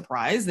be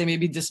surprised. They may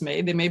be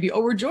dismayed. They may be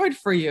overjoyed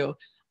for you.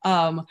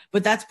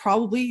 But that's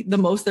probably the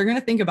most they're going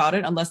to think about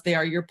it, unless they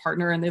are your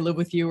partner and they live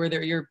with you, or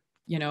they're your,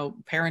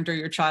 parent or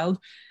your child.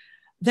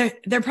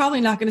 They're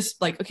probably not going to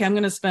like, okay, I'm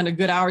going to spend a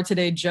good hour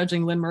today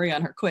judging Lynn Marie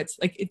on her quits.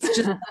 Like, it's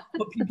just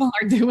what people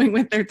are doing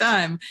with their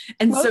time.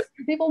 And most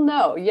people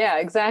know. Yeah,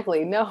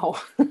 exactly. No.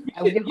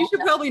 You should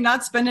probably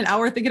not spend an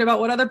hour thinking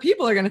about what other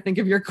people are going to think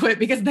of your quit,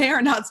 because they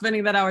are not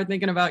spending that hour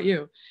thinking about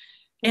you.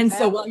 And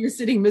so while you're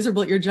sitting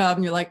miserable at your job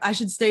and you're like, I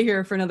should stay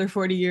here for another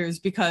 40 years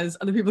because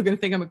other people are going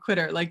to think I'm a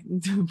quitter. Like,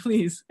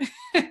 please.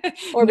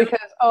 Or because,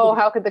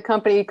 how could the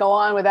company go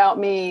on without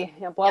me?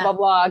 Blah,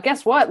 blah.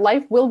 Guess what?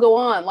 Life will go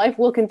on. Life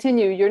will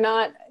continue. You're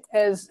not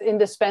as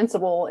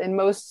indispensable in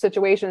most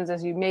situations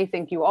as you may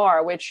think you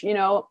are, which,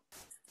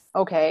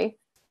 okay,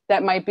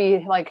 that might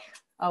be like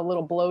a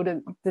little blow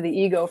to the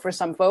ego for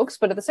some folks.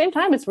 But at the same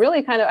time, it's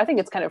really I think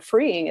it's kind of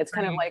freeing. It's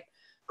kind of like,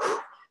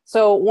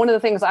 so one of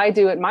the things I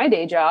do at my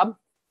day job,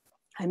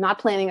 I'm not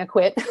planning a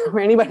quit. For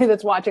anybody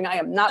that's watching, I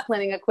am not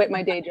planning to quit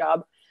my day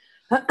job.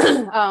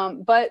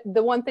 But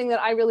the one thing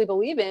that I really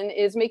believe in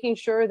is making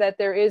sure that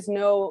there is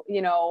no,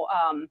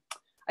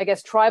 I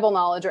guess, tribal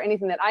knowledge or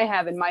anything that I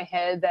have in my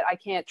head that I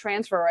can't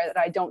transfer, or that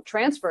I don't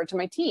transfer to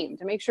my team,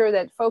 to make sure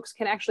that folks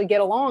can actually get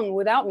along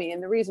without me.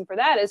 And the reason for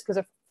that is because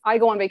if I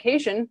go on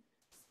vacation,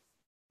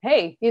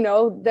 hey,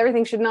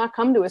 everything should not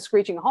come to a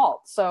screeching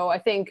halt. So I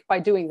think by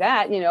doing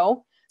that,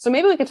 so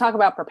maybe we could talk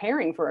about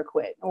preparing for a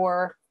quit,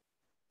 or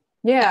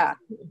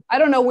I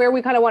don't know where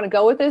we kind of want to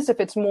go with this. If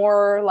it's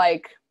more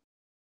like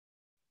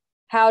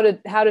how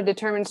to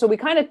determine. So we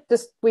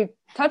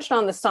touched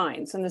on the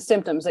signs and the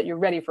symptoms that you're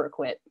ready for a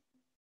quit.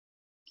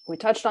 We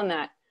touched on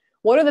that.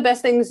 What are the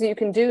best things you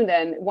can do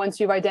then once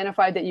you've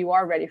identified that you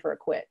are ready for a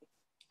quit?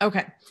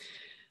 Okay.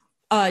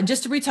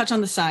 Just to retouch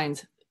on the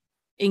signs,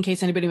 in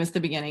case anybody missed the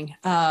beginning,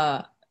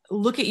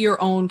 look at your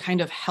own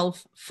kind of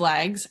health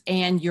flags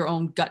and your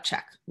own gut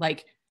check.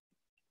 Like,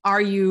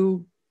 are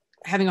you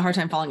having a hard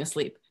time falling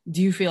asleep?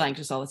 Do you feel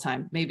anxious all the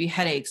time? Maybe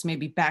headaches,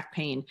 maybe back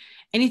pain,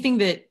 anything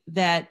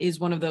that is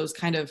one of those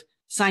kind of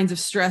signs of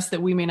stress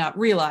that we may not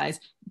realize.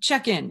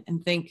 Check in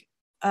and think,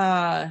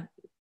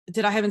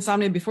 did I have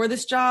insomnia before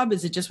this job?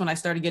 Is it just when I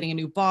started getting a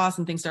new boss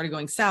and things started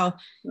going south?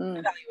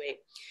 Evaluate.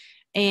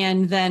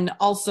 And then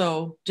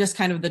also just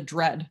kind of the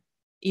dread,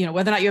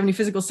 whether or not you have any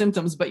physical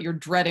symptoms, but you're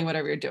dreading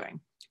whatever you're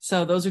doing.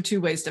 So those are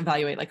two ways to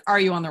evaluate. Like, are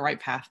you on the right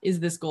path? Is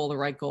this goal the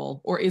right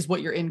goal? Or is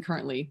what you're in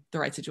currently the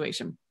right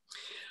situation?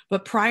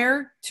 But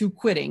prior to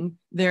quitting,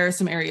 there are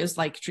some areas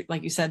like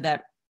you said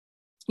that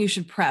you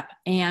should prep.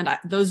 And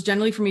those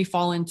generally for me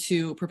fall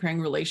into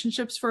preparing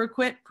relationships for a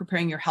quit,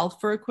 preparing your health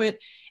for a quit,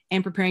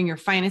 and preparing your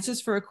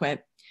finances for a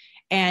quit.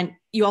 And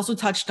you also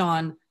touched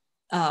on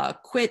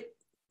quit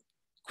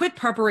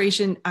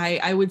preparation,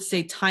 I would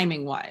say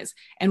timing wise.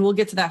 And we'll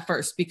get to that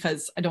first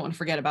because I don't want to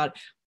forget about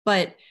it.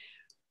 But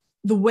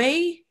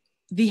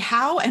the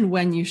how and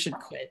when you should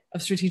quit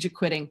of strategic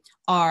quitting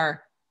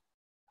are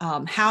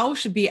how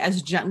should be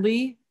as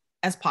gently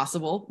as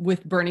possible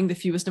with burning the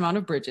fewest amount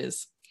of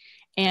bridges.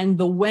 And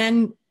the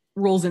when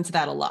rolls into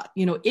that a lot.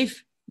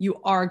 If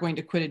you are going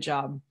to quit a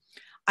job,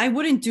 I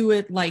wouldn't do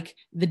it like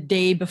the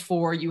day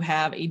before you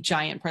have a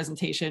giant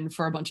presentation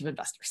for a bunch of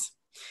investors.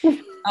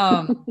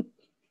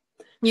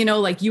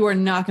 Like you are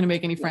not going to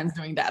make any friends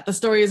doing that. The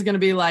story is going to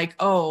be like,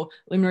 oh,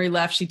 Lynn Marie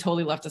left. She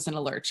totally left us in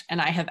a lurch.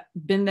 And I have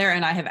been there,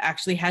 and I have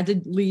actually had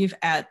to leave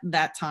at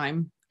that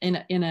time in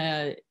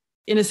a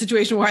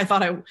situation where I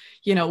thought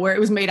where it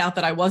was made out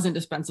that I was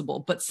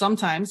indispensable. But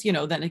sometimes,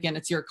 then again,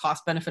 it's your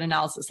cost benefit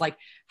analysis, like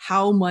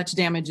how much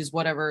damage is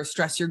whatever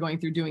stress you're going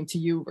through doing to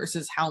you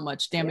versus how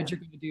much damage you're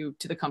going to do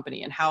to the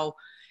company, and how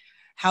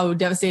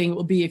devastating it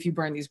will be if you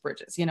burn these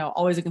bridges,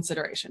 always a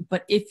consideration.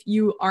 But if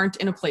you aren't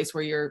in a place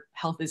where your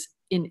health is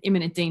in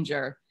imminent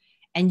danger,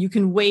 and you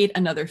can wait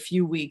another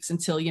few weeks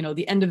until,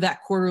 the end of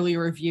that quarterly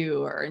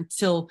review or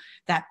until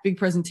that big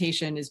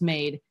presentation is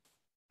made,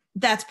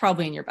 that's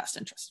probably in your best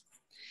interest.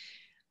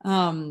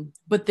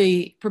 But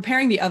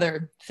preparing the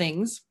other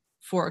things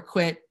for a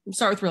quit,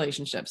 start with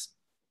relationships.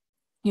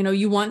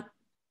 You want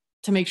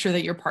to make sure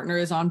that your partner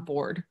is on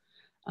board.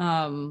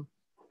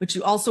 But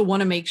you also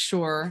want to make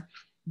sure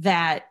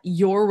that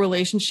your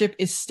relationship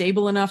is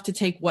stable enough to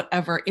take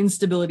whatever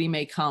instability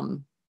may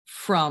come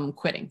from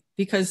quitting,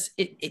 because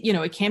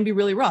it can be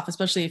really rough,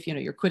 especially if,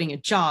 you're quitting a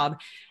job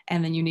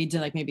and then you need to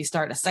like maybe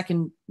start a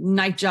second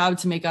night job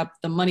to make up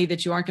the money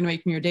that you aren't going to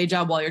make from your day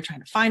job while you're trying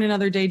to find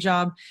another day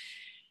job.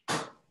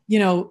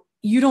 You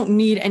don't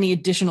need any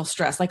additional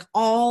stress. Like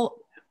all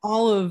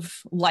of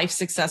life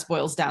success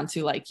boils down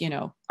to like,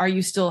 are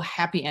you still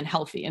happy and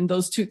healthy? And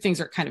those two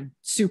things are kind of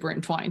super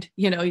entwined.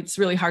 It's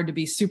really hard to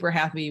be super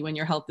happy when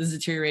your health is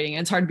deteriorating,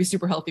 and it's hard to be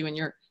super healthy when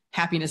your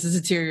happiness is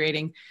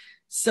deteriorating.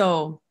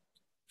 So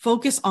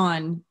focus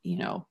on,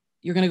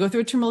 you're going to go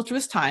through a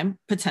tumultuous time,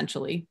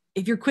 potentially.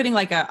 If you're quitting,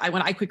 like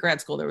when I quit grad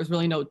school, there was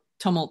really no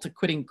tumult to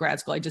quitting grad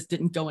school. I just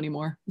didn't go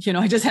anymore.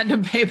 I just had to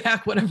pay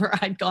back whatever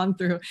I'd gone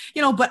through,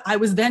 but I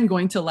was then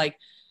going to like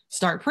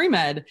start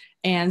pre-med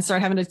and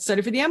start having to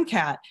study for the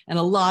MCAT, and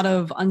a lot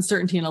of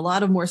uncertainty and a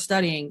lot of more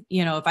studying.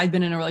 If I'd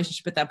been in a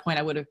relationship at that point,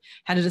 I would have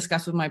had to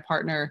discuss with my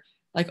partner,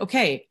 like,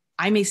 okay,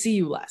 I may see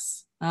you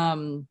less.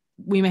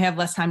 We may have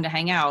less time to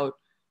hang out.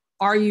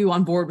 Are you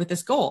on board with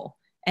this goal?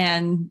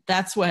 And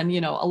that's when,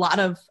 a lot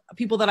of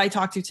people that I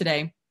talk to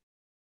today,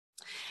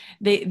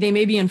 they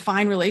may be in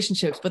fine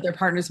relationships, but their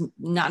partner's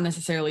not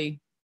necessarily,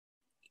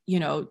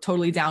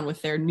 totally down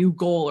with their new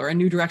goal or a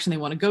new direction they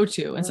want to go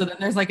to. And so then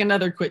there's like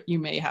another quit you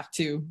may have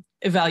to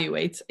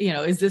evaluate,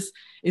 is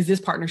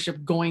this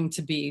partnership going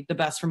to be the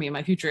best for me in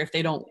my future if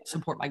they don't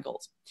support my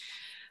goals?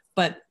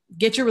 But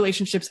get your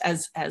relationships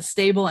as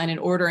stable and in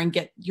order, and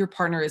get your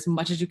partner as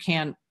much as you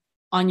can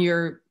on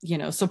your,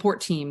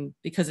 support team,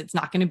 because it's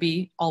not going to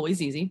be always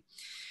easy.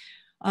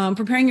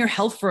 Preparing your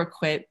health for a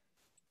quit.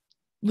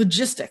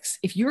 Logistics.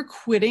 If you're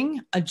quitting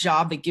a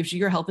job that gives you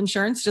your health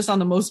insurance, just on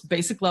the most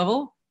basic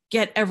level,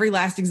 get every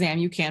last exam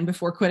you can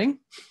before quitting.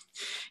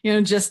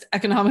 Just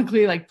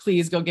economically, like,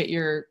 please go get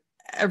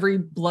every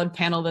blood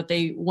panel that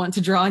they want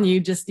to draw on you.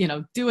 Just,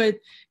 do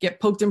it, get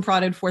poked and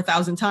prodded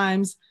 4,000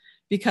 times,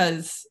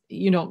 because,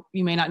 you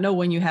may not know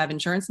when you have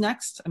insurance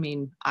next. I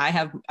mean,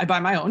 I buy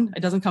my own,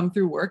 it doesn't come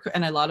through work,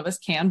 and a lot of us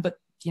can, but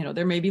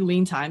there may be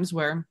lean times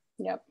where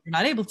you're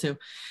not able to.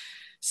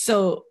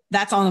 So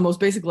that's on the most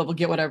basic level,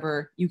 get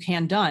whatever you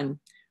can done.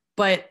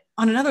 But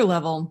on another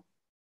level,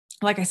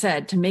 like I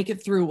said, to make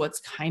it through what's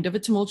kind of a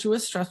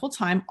tumultuous, stressful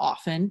time,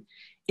 often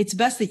it's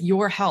best that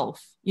your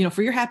health,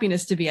 for your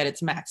happiness to be at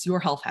its max, your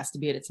health has to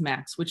be at its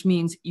max, which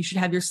means you should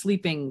have your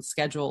sleeping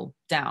schedule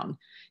down.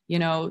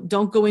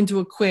 Don't go into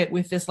a quit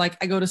with this, like,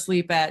 I go to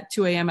sleep at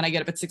 2 a.m. and I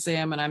get up at 6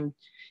 a.m. and I'm,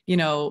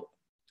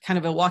 kind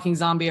of a walking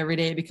zombie every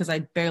day because I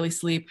barely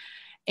sleep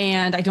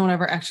and I don't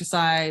ever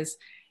exercise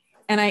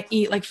and I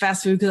eat like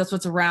fast food because that's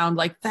what's around.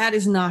 Like, that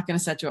is not going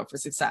to set you up for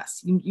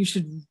success. You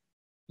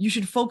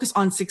should focus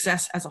on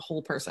success as a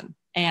whole person.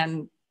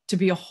 And to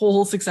be a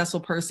whole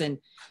successful person,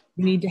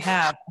 you need to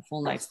have a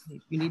full night's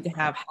sleep. You need to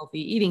have healthy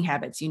eating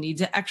habits. You need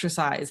to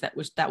exercise. That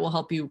will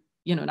help you,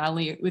 not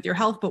only with your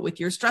health, but with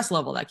your stress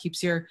level. That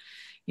keeps your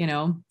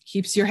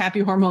happy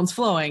hormones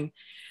flowing.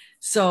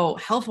 So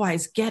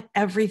health-wise, get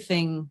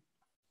everything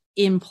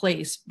in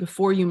place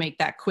before you make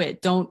that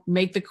quit. Don't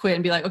make the quit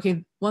and be like,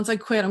 okay, once I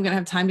quit, I'm going to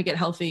have time to get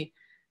healthy.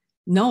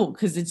 No,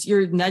 because then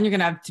you're going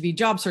to have to be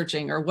job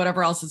searching or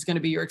whatever else is going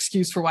to be your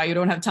excuse for why you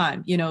don't have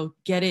time.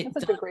 Get it.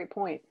 That's a great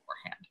point.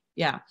 Beforehand.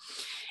 Yeah.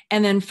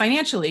 And then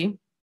financially,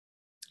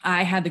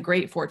 I had the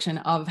great fortune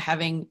of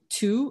having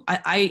two.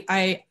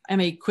 I am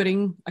a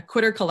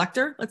quitter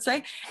collector, let's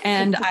say.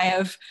 And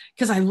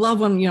because I love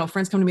when,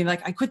 friends come to me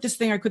like, I quit this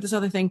thing, I quit this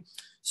other thing.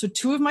 So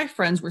two of my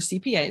friends were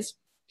CPAs.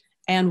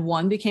 And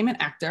one became an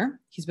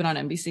actor. He's been on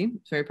NBC.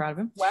 Very proud of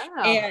him.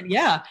 Wow. And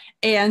yeah.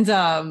 And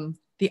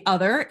the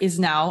other is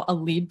now a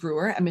lead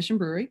brewer at Mission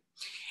Brewery.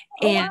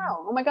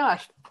 Wow. Oh my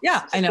gosh.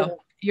 Yeah, I know.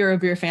 Cool. You're a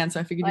beer fan, so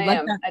I figured you'd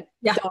like that.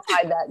 I don't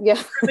hide that.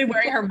 Yeah. Really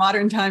wearing her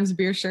Modern Times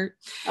beer shirt.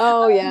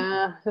 Oh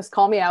yeah. Just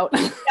call me out.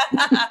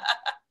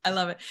 I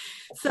love it.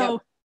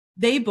 So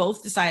they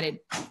both decided,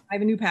 I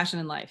have a new passion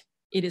in life.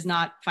 It is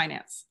not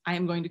finance. I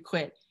am going to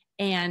quit.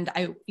 And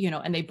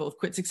and they both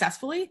quit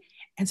successfully.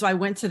 And so I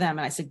went to them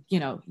and I said,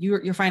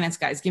 you're finance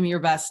guys, give me your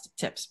best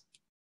tips.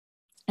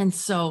 And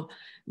so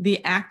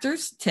the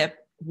actor's tip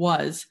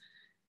was,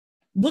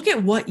 look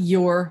at what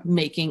you're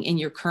making in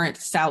your current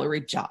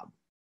salaried job.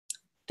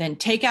 Then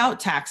take out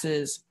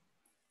taxes,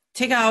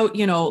 take out,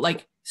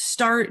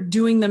 start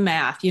doing the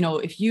math.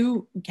 If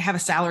you have a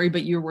salary,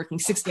 but you're working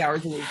 60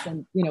 hours a week,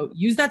 then,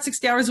 use that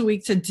 60 hours a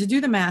week to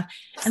do the math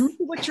and look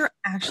at what you're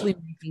actually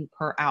making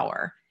per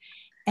hour.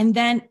 And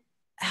then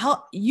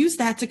use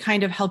that to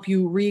kind of help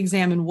you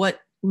re-examine what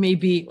may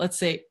be, let's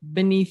say,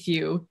 beneath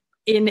you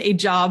in a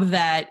job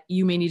that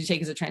you may need to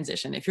take as a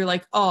transition. If you're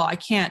like, oh, I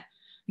can't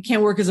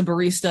work as a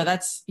barista.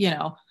 That's,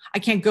 I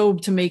can't go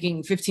to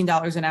making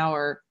 $15 an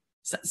hour,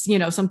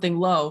 something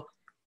low.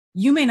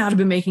 You may not have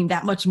been making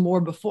that much more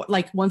before,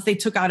 like once they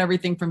took out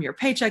everything from your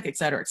paycheck, et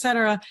cetera, et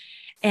cetera.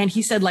 And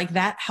he said like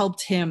that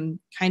helped him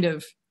kind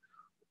of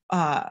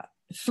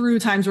through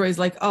times where he's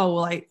like, oh,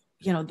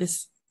 well,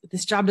 this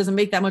job doesn't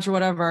make that much or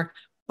whatever,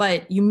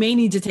 but you may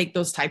need to take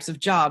those types of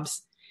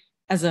jobs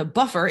as a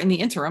buffer in the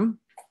interim.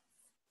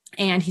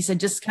 And he said,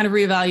 just kind of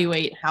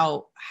reevaluate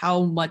how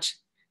much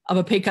of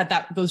a pay cut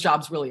that those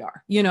jobs really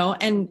are,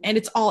 and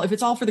if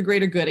it's all for the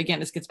greater good. Again,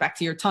 this gets back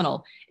to your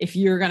tunnel. If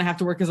you're going to have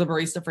to work as a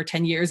barista for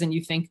 10 years and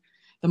you think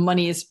the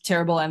money is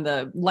terrible and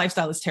the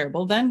lifestyle is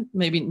terrible, then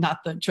maybe not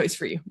the choice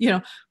for you,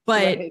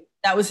 but right.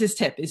 That was his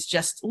tip, is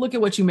just look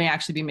at what you may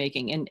actually be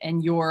making,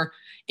 and your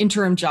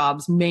interim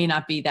jobs may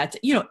not be that,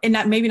 and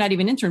that maybe not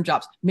even interim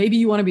jobs. Maybe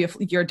you want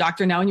to you're a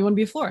doctor now and you want to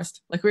be a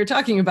florist, like we were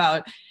talking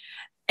about.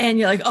 And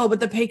you're like, oh,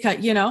 but the pay cut,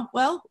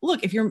 well,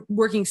 look, if you're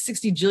working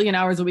 60 jillion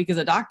hours a week as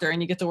a doctor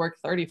and you get to work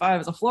 35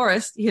 as a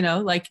florist,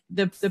 like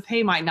the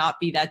pay might not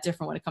be that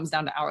different when it comes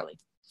down to hourly.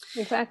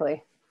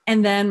 Exactly.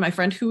 And then my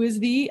friend who is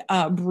the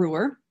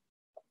brewer,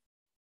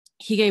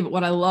 he gave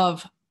what I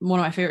love. One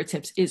of my favorite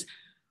tips is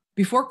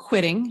before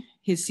quitting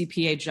his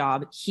CPA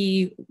job,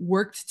 he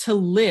worked to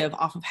live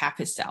off of half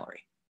his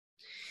salary.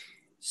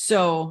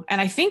 So,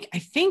 and I think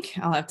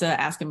I'll have to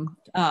ask him,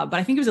 but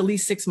I think it was at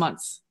least 6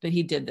 months that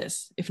he did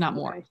this, if not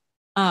more.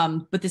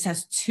 Okay. But this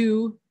has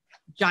two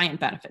giant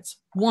benefits.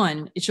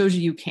 One, it shows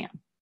you can,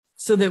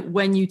 so that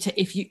when you,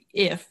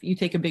 if you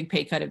take a big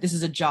pay cut, if this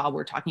is a job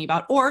we're talking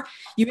about, or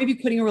you may be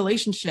quitting a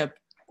relationship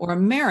or a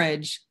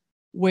marriage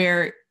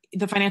where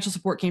the financial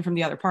support came from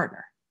the other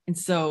partner. And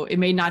so it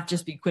may not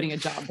just be quitting a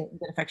job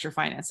that affects your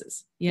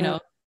finances. You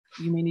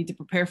may need to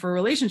prepare for a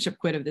relationship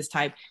quit of this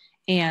type.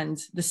 And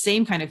the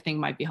same kind of thing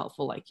might be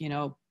helpful, like,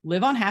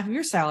 live on half of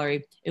your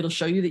salary. It'll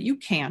show you that you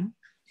can.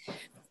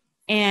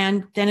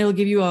 And then it'll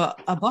give you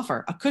a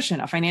buffer, a cushion,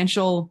 a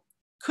financial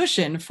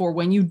cushion for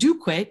when you do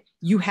quit,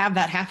 you have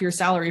that half your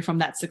salary from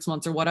that 6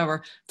 months or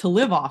whatever to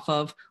live off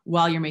of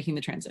while you're making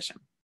the transition.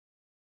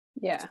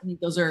 Yeah.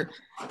 Those are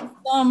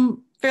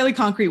some fairly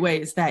concrete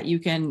ways that you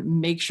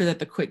can make sure that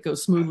the quit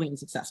goes smoothly and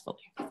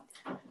successfully.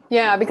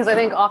 Yeah, because I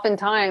think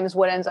oftentimes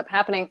what ends up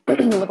happening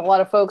with a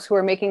lot of folks who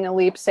are making a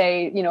leap,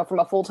 say, from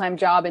a full-time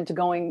job into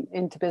going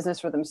into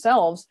business for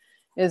themselves,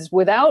 is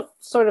without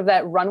sort of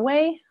that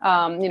runway,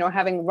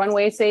 having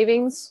runway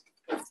savings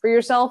for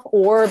yourself,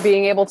 or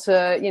being able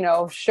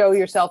to, show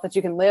yourself that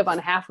you can live on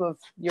half of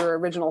your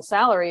original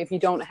salary. If you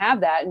don't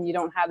have that and you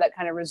don't have that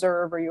kind of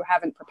reserve, or you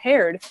haven't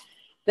prepared,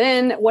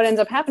 then what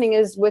ends up happening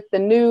is with the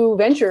new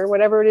venture,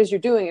 whatever it is you're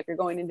doing, if you're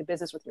going into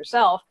business with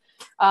yourself,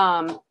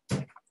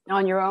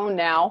 on your own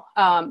now,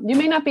 you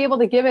may not be able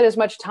to give it as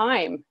much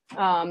time.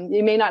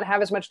 You may not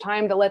have as much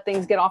time to let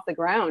things get off the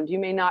ground. You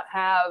may not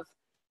have,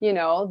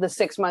 the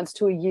 6 months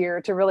to a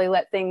year to really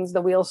let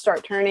the wheels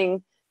start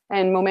turning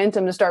and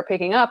momentum to start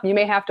picking up. You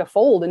may have to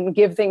fold and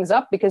give things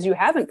up because you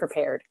haven't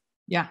prepared.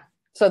 Yeah.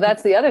 So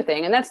that's the other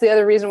thing. And that's the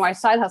other reason why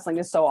side hustling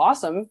is so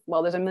awesome.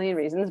 Well, there's a million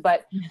reasons,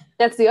 but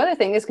that's the other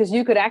thing, is because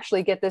you could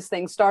actually get this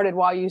thing started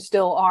while you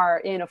still are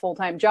in a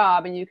full-time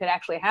job, and you could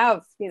actually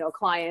have,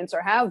 clients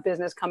or have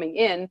business coming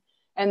in,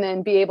 and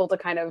then be able to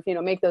kind of,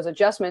 make those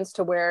adjustments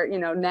to where,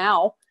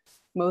 now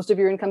most of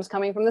your income's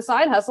coming from the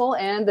side hustle,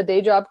 and the day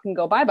job can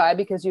go bye-bye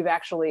because you've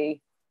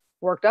actually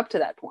worked up to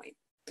that point.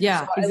 Yeah.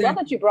 So exactly. I love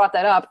that you brought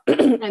that up.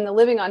 And the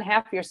living on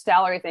half your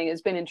salary thing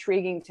has been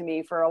intriguing to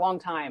me for a long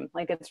time.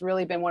 Like, it's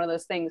really been one of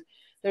those things.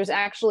 There's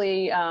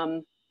actually,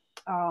 oh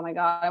my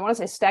God, I want to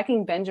say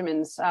Stacking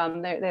Benjamins. They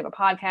have a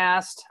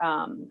podcast,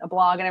 a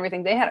blog and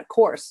everything. They had a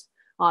course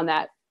on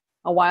that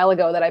a while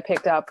ago that I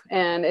picked up,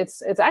 and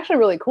it's actually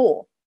really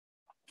cool.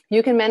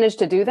 You can manage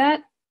to do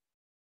that.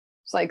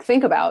 It's like,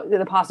 think about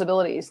the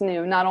possibilities,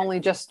 not only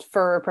just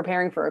for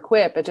preparing for a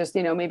quit, but just,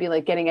 maybe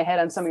like getting ahead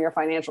on some of your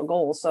financial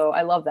goals. So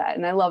I love that.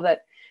 And I love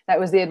that that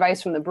was the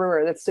advice from the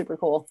brewer. That's super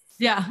cool.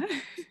 Yeah.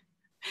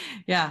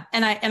 Yeah.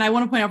 And I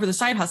want to point out for the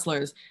side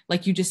hustlers,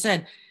 like you just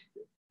said,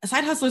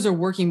 side hustlers are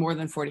working more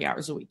than 40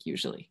 hours a week.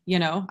 Usually,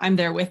 I'm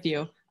there with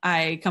you.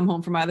 I come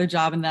home from my other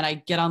job and then I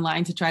get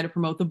online to try to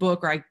promote the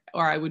book, or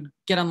I would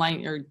get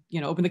online or,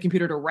 open the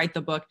computer to write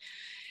the book.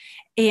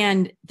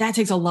 And that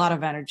takes a lot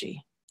of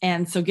energy.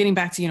 And so getting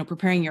back to,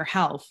 preparing your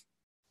health,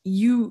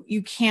 you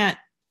can't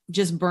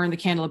just burn the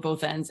candle at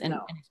both ends and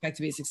expect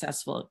to be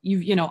successful.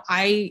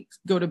 I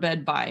go to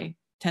bed by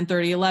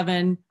 10:30,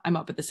 11. I'm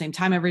up at the same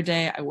time every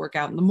day. I work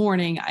out in the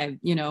morning.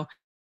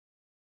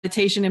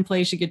 Meditation in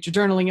place, you get your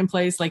journaling in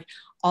place. Like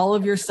all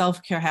of your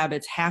self-care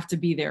habits have to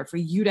be there for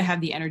you to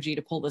have the energy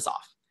to pull this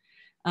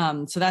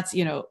off. So that's,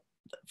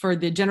 for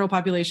the general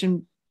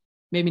population,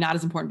 maybe not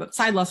as important, but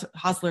side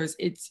hustlers,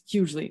 it's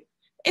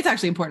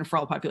actually important for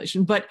all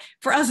population, but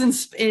for us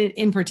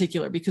in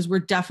particular, because we're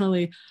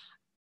definitely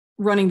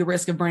running the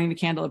risk of burning the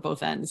candle at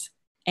both ends.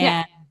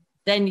 And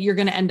then you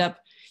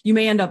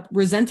may end up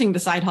resenting the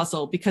side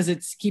hustle because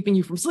it's keeping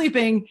you from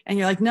sleeping. And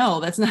you're like, no,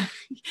 that's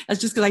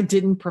just because I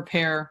didn't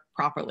prepare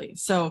properly.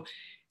 So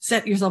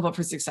set yourself up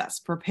for success,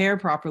 prepare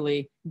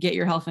properly, get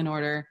your health in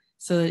order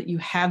so that you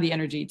have the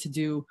energy to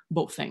do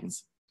both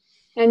things.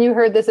 And you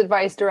heard this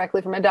advice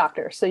directly from a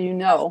doctor, so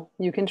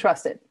you can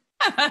trust it.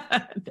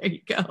 There you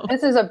go.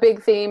 This is a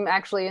big theme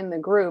actually in the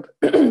group.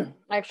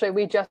 Actually,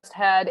 we just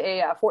had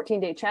a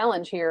 14-day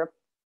challenge here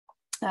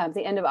at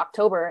the end of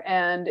October,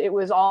 and it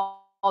was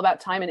all about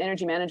time and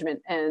energy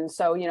management. And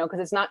so, because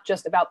it's not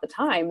just about the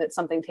time that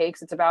something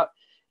takes, it's about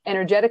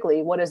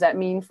energetically, what does that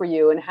mean for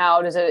you and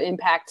how does it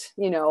impact,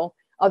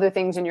 other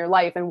things in your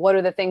life, and what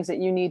are the things that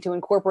you need to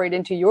incorporate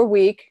into your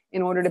week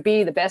in order to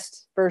be the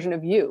best version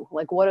of you?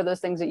 Like, what are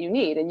those things that you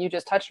need? And you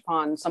just touched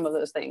upon some of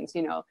those things,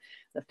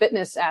 the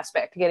fitness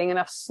aspect, getting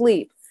enough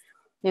sleep,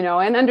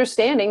 and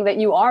understanding that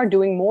you are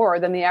doing more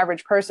than the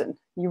average person.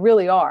 You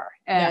really are.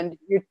 And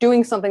you're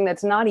doing something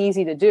that's not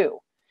easy to do.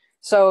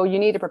 So you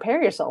need to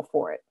prepare yourself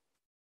for it.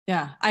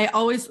 Yeah. I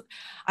always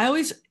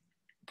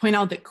point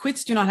out that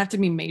quits do not have to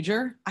be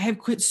major. I have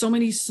quit so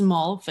many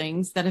small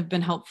things that have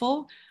been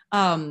helpful.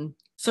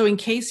 So in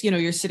case,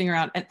 you're sitting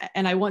around,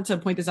 and I want to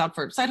point this out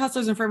for side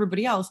hustlers and for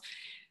everybody else,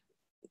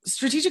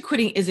 strategic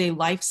quitting is a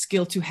life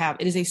skill to have.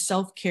 It is a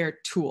self-care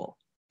tool,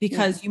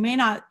 because you may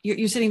not,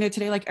 you're sitting there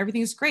today like everything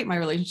is great. My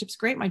relationship's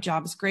great. My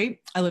job is great.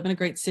 I live in a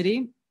great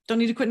city. Don't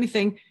need to quit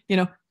anything,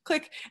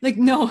 click. Like,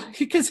 no,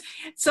 because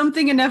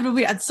something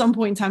inevitably at some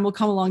point in time will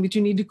come along that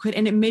you need to quit.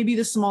 And it may be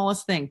the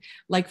smallest thing.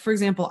 Like, for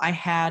example, I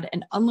had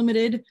an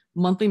unlimited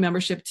monthly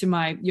membership to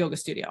my yoga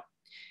studio.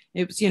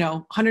 It was,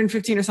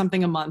 $115 or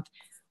something a month.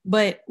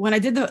 But when I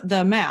did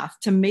the math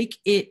to make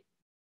it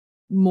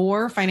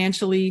more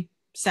financially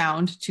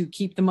sound to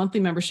keep the monthly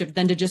membership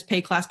than to just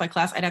pay class by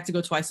class, I'd have to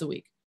go twice a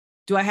week.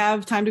 Do I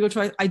have time to go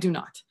twice? I do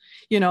not.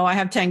 I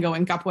have tango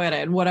and capoeira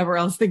and whatever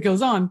else that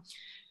goes on.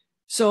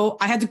 So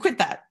I had to quit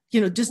that,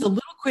 just a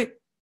little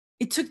quit.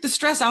 It took the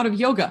stress out of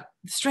yoga.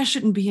 The stress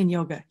shouldn't be in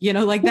yoga,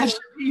 like that should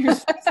be your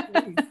stress.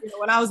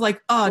 When I was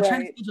like, trying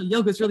to schedule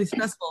yoga is really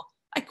stressful,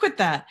 I quit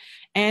that.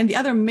 And the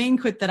other main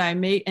quit that I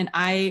made, and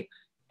I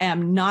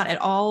am not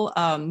at all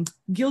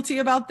guilty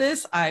about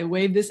this, I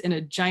wave this in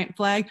a giant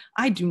flag.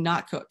 I do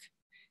not cook.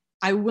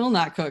 I will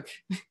not cook.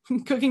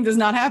 Cooking does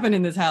not happen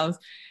in this house.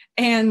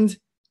 And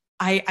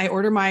I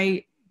order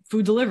my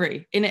food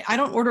delivery. And I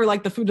don't order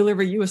like the food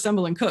delivery you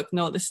assemble and cook.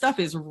 No, the stuff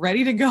is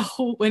ready to go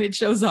when it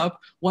shows up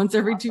once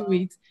every 2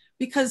 weeks,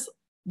 because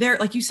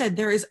like you said,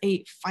 there is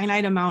a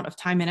finite amount of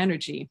time and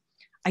energy.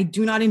 I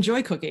do not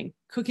enjoy cooking.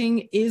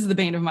 Cooking is the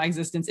bane of my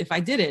existence if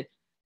I did it.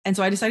 And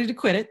so I decided to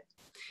quit it.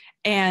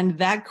 And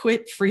that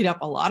quit freed up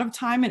a lot of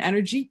time and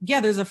energy.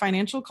 Yeah, there's a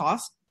financial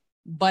cost,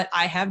 but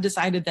I have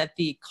decided that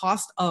the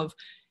cost of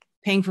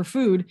paying for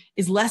food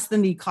is less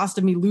than the cost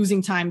of me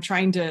losing time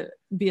trying to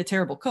be a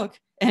terrible cook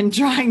and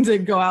trying to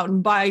go out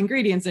and buy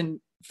ingredients and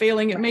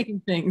failing at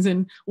making things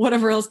and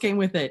whatever else came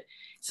with it.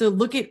 So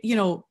look at,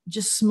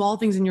 just small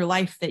things in your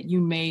life that you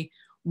may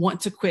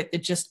want to quit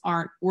that just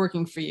aren't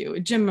working for you. A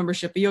gym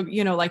membership,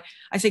 like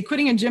I say,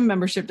 quitting a gym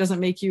membership doesn't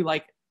make you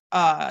like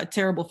a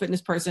terrible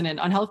fitness person and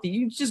unhealthy.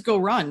 You just go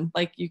run.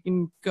 Like you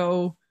can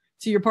go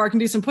to your park and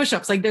do some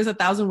push-ups. Like there's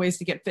 1,000 ways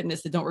to get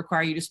fitness that don't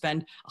require you to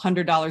spend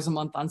 $100 a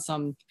month on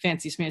some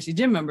fancy smancy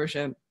gym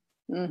membership.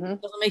 Mm-hmm.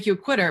 It doesn't make you a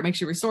quitter. It makes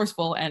you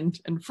resourceful and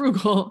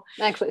frugal.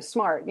 Actually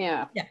smart.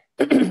 Yeah.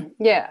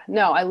 Yeah.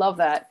 No, I love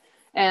that.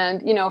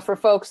 And, for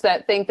folks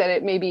that think that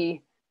it may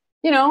be,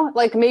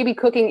 like maybe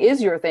cooking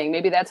is your thing.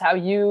 Maybe that's how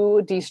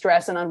you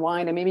de-stress and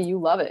unwind, and maybe you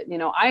love it.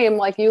 I am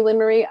like you, Lynn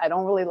Marie. I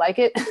don't really like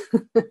it,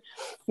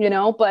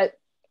 but,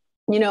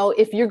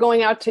 if you're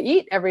going out to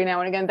eat every now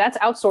and again, that's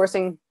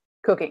outsourcing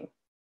cooking.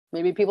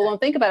 Maybe people don't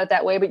think about it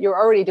that way, but you're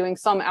already doing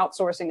some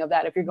outsourcing of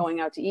that if you're going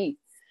out to eat.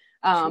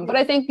 But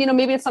I think,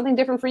 maybe it's something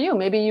different for you.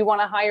 Maybe you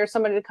want to hire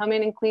somebody to come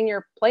in and clean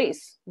your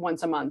place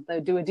once a month,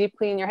 do a deep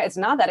clean in your head. It's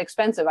not that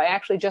expensive. I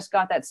actually just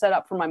got that set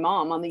up for my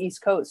mom on the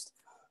East Coast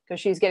because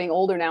she's getting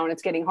older now and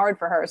it's getting hard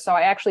for her. So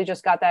I actually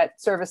just got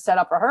that service set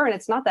up for her, and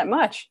it's not that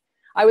much.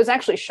 I was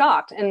actually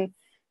shocked. And,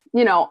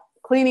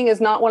 cleaning is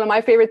not one of my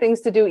favorite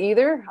things to do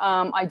either.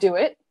 I do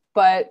it.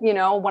 But,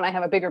 when I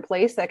have a bigger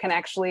place that can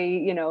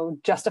actually,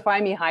 justify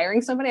me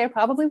hiring somebody, I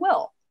probably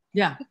will.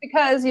 Yeah.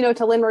 Because,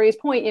 to Lynn Marie's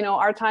point,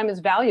 our time is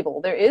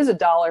valuable. There is a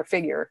dollar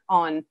figure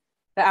on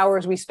the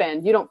hours we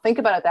spend. You don't think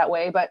about it that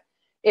way. But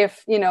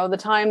if, the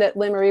time that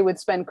Lynn Marie would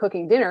spend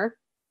cooking dinner,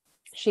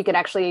 she could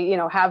actually,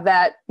 have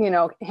that,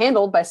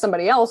 handled by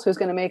somebody else who's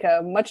going to make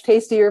a much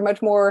tastier,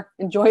 much more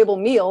enjoyable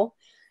meal.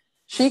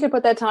 She could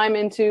put that time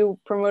into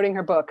promoting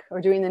her book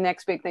or doing the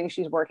next big thing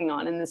she's working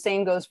on. And the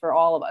same goes for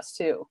all of us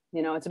too.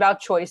 You know, it's about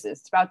choices.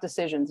 It's about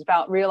decisions. It's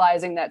about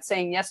realizing that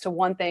saying yes to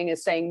one thing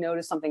is saying no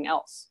to something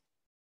else.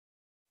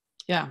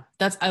 Yeah,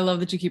 I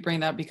love that you keep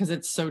bringing that up because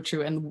it's so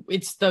true. And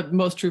it's the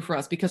most true for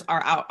us because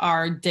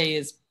our day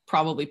is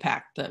probably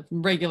packed. The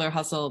regular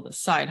hustle, the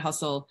side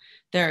hustle,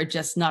 there are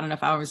just not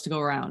enough hours to go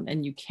around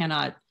and you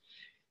cannot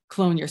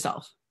clone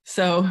yourself.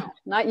 So no,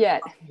 not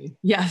yet.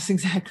 Yes,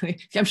 exactly.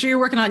 I'm sure you're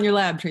working on it in your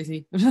lab,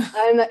 Tracey.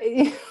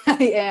 I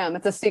am.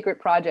 It's a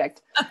secret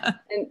project.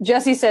 And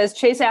Jesse says,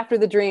 chase after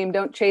the dream.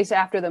 Don't chase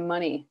after the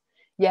money.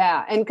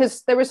 Yeah. And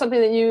because there was something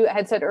that you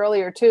had said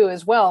earlier too,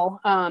 as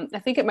well. I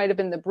think it might've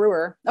been the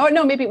brewer. Oh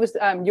no, maybe it was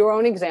your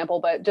own example,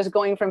 but just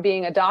going from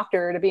being a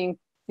doctor to being,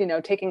 you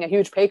know, taking a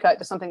huge pay cut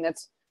to something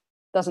that's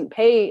doesn't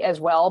pay as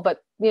well, but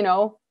you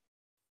know,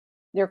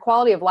 your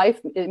quality of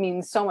life, it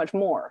means so much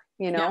more,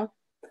 you know? Yeah.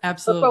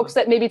 Absolutely. For folks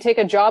that maybe take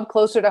a job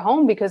closer to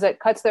home because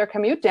it cuts their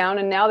commute down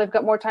and now they've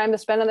got more time to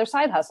spend on their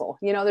side hustle.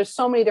 You know, there's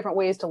so many different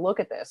ways to look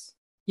at this.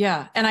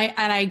 Yeah. And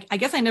I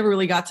guess I never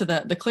really got to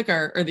the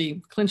clicker or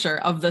the clincher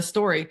of the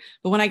story,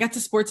 but when I got to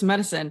sports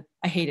medicine,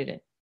 I hated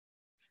it.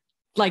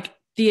 Like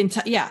the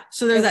entire, yeah.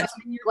 So there's that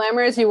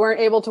glamorous. You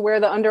weren't able to wear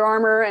the Under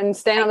Armour and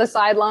stand on the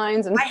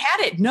sidelines. And I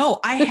had it. No,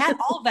 I had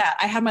all of that.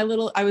 I had my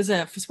little, I was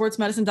a sports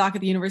medicine doc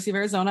at the University of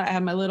Arizona. I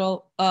had my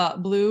little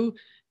blue,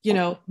 you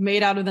know,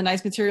 made out of the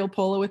nice material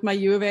polo with my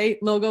U of A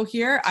logo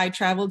here. I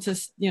traveled to,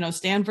 you know,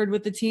 Stanford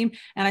with the team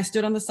and I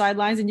stood on the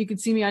sidelines and you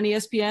could see me on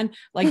ESPN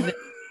like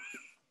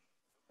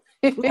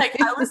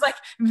like I was like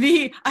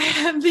I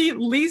am the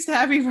least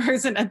happy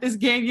person at this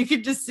game. You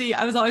could just see,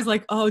 I was always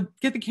like, oh,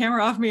 get the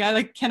camera off me. I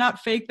like cannot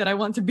fake that I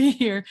want to be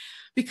here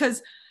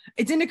because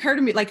it didn't occur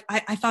to me. Like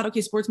I thought,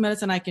 okay, sports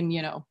medicine, I can,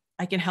 you know,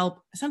 I can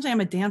help. Essentially I'm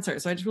a dancer.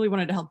 So I just really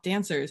wanted to help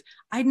dancers.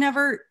 I'd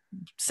never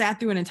sat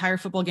through an entire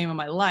football game in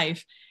my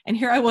life. And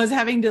here I was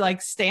having to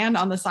like stand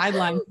on the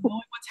sideline,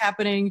 knowing what's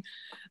happening,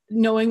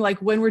 knowing like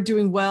when we're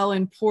doing well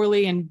and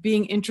poorly and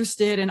being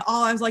interested. And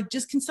all I was like,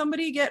 just can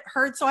somebody get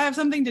hurt so I have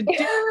something to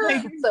do?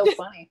 Like, it's so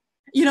funny.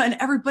 You know, and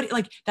everybody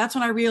like, that's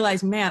when I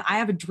realized, man, I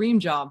have a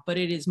dream job, but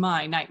it is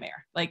my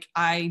nightmare. Like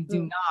I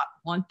do not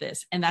want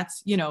this. And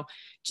that's, you know,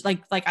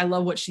 like I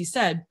love what she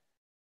said.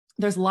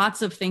 There's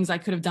lots of things I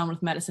could have done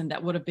with medicine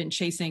that would have been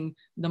chasing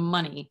the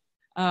money.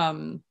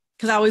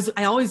 Cause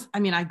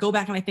I go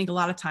back and I think a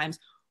lot of times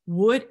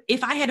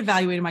if I had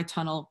evaluated my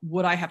tunnel,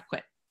 would I have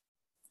quit?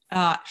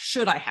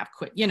 Should I have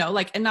quit? You know,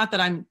 like, and not that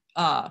I'm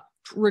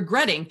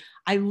regretting,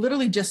 I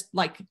literally just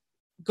like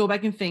go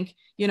back and think,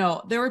 you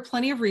know, there were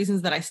plenty of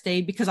reasons that I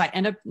stayed because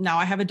now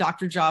I have a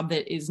doctor job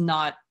that is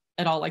not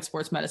at all like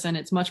sports medicine.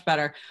 It's much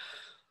better.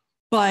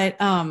 But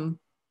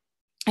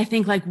I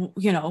think like,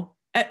 you know,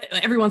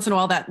 every once in a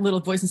while that little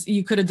voice,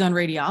 you could have done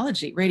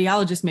radiology.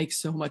 Radiologists make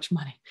so much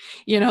money,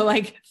 you know,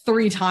 like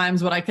 3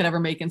 times what I could ever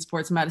make in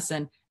sports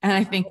medicine. And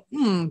I think,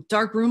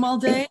 dark room all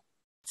day,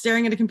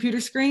 staring at a computer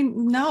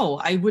screen. No,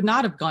 I would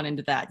not have gone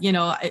into that. You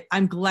know,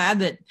 I'm glad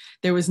that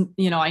there was,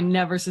 you know, I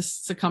never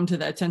succumbed to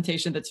that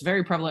temptation that's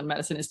very prevalent in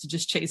medicine is to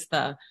just chase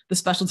the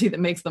specialty that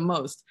makes the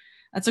most.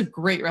 That's a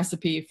great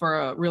recipe for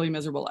a really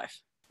miserable life.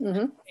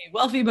 A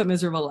wealthy but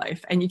miserable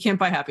life. And you can't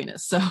buy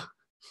happiness. So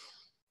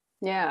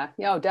yeah,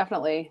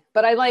 definitely.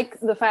 But I like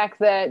the fact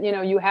that, you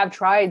know, you have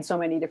tried so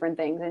many different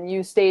things and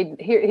you stayed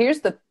here.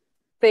 Here's the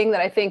thing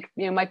that I think,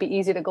 you know, might be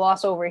easy to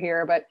gloss over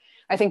here, but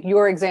I think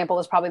your example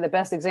is probably the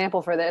best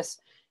example for this.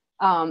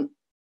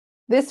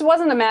 This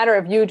wasn't a matter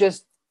of you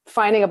just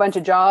finding a bunch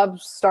of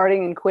jobs,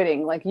 starting and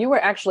quitting. Like you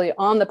were actually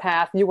on the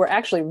path. You were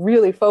actually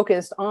really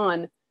focused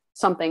on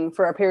something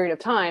for a period of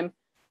time,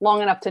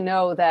 long enough to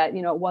know that,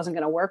 you know, it wasn't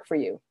going to work for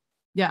you.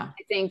 Yeah.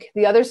 I think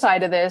the other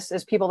side of this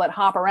is people that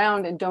hop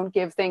around and don't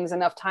give things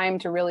enough time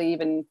to really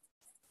even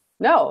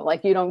know,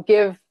 like you don't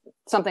give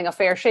something a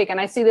fair shake.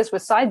 And I see this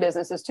with side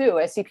businesses too.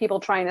 I see people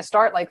trying to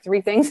start like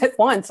 3 things at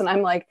once. And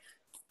I'm like,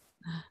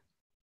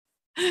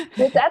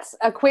 that's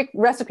a quick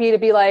recipe to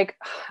be like,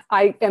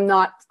 I am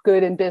not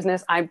good in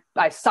business. I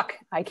suck.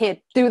 I can't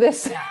do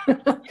this.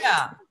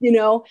 Yeah. You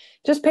know,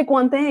 just pick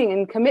one thing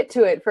and commit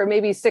to it for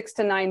maybe 6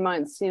 to 9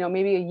 months, you know,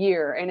 maybe a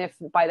year. And if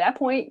by that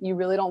point you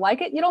really don't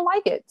like it, you don't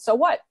like it. So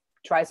what?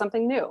 Try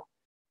something new.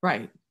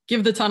 Right.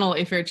 Give the tunnel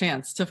a fair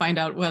chance to find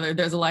out whether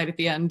there's a light at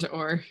the end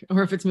or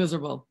if it's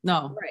miserable.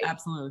 No, right.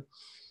 Absolutely.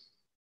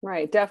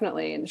 Right,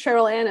 definitely. And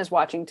Cheryl Ann is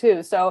watching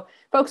too. So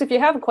folks, if you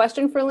have a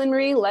question for Lynn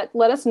Marie, let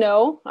us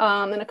know.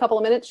 In a couple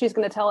of minutes, she's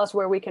going to tell us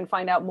where we can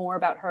find out more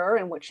about her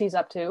and what she's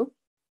up to.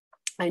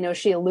 I know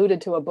she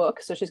alluded to a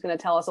book, so she's going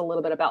to tell us a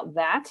little bit about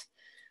that.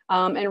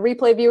 And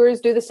replay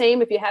viewers, do the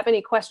same. If you have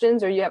any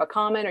questions or you have a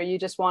comment or you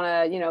just want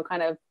to, you know,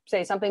 kind of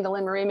say something to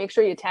Lynn Marie, make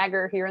sure you tag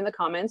her here in the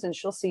comments and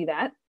she'll see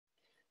that.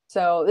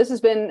 So this has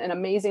been an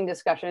amazing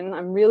discussion.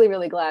 I'm really,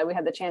 really glad we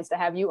had the chance to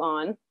have you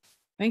on.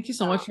 Thank you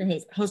so much for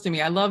hosting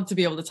me. I love to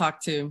be able to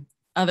talk to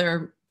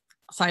other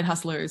side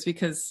hustlers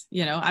because,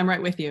 you know, I'm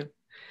right with you.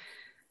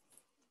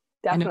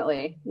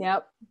 Definitely.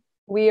 Yep.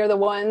 We are the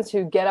ones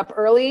who get up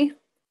early,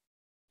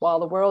 while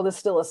the world is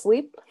still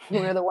asleep.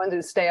 We're the ones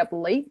who stay up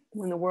late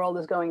when the world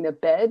is going to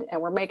bed,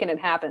 and we're making it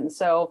happen.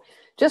 So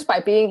just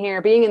by being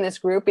here, being in this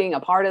group, being a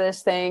part of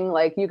this thing,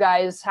 like, you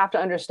guys have to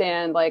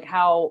understand like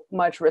how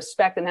much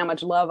respect and how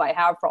much love I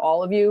have for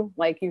all of you.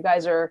 Like, you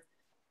guys are,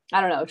 I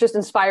don't know, just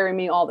inspiring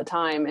me all the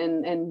time,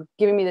 and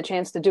giving me the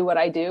chance to do what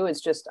I do is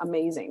just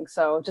amazing.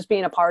 So just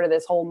being a part of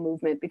this whole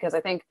movement, because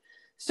I think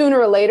sooner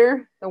or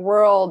later, the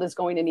world is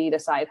going to need a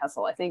side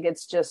hustle. I think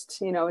it's just,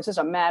 it's just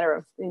a matter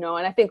of, and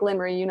I think Lynn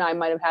Marie, you and I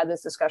might have had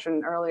this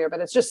discussion earlier,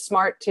 but it's just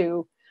smart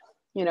to,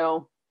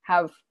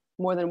 have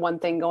more than one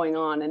thing going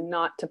on and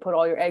not to put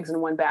all your eggs in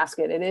one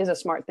basket. It is a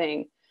smart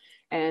thing.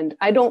 And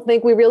I don't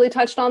think we really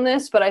touched on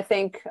this, but I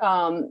think,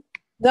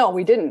 no,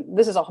 we didn't.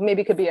 This is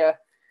maybe could be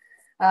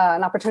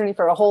an opportunity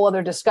for a whole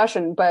other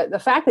discussion, but the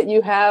fact that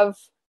you have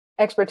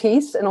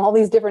expertise in all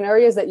these different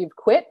areas that you've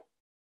quit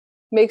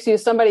makes you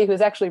somebody who's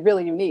actually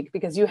really unique,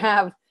 because you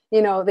have,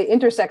 the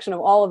intersection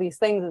of all of these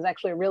things is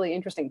actually a really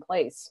interesting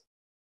place.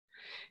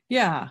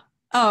 Yeah.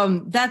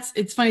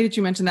 It's funny that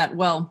you mentioned that.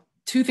 Well,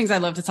 two things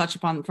I'd love to touch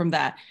upon from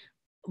that.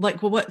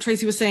 Like what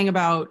Tracey was saying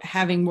about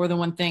having more than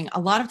one thing. A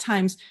lot of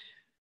times,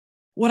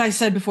 what I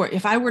said before,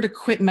 if I were to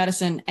quit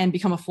medicine and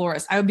become a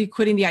florist, I would be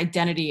quitting the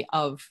identity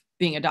of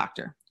being a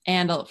doctor.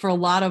 And for a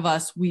lot of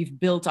us, we've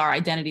built our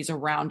identities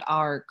around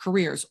our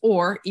careers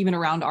or even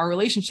around our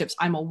relationships.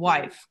 I'm a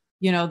wife.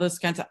 Those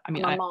kinds of, I'm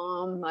a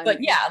mom,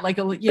 but yeah, like,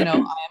 I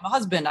am a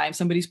husband, I am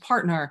somebody's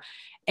partner.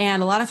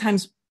 And a lot of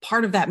times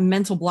part of that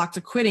mental block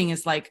to quitting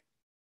is like,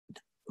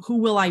 who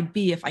will I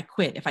be if I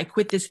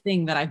quit this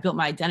thing that I've built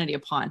my identity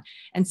upon?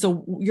 And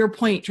so your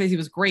point, Tracey,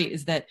 was great,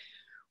 is that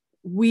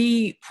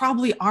we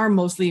probably are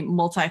mostly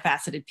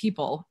multifaceted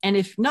people. And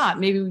if not,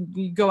 maybe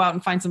we go out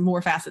and find some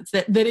more facets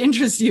that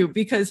interest you,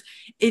 because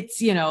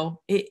it's,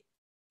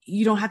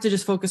 you don't have to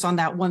just focus on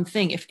that one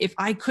thing. If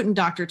I couldn't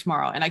doctor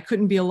tomorrow and I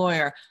couldn't be a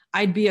lawyer,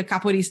 I'd be a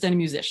capoeirista and a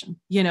musician,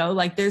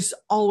 like there's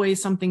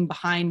always something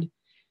behind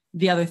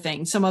the other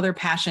thing, some other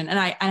passion. And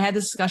I had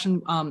this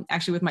discussion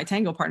actually with my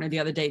tango partner the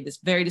other day, this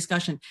very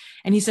discussion.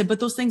 And he said, but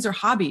those things are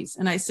hobbies.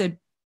 And I said,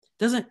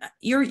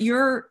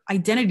 your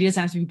identity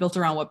doesn't have to be built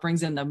around what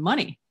brings in the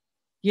money.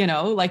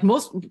 Like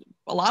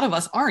a lot of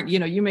us aren't,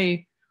 you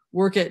may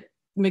work at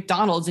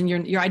McDonald's and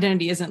your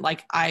identity isn't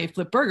like, I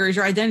flip burgers.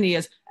 Your identity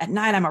is, at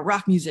night I'm a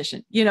rock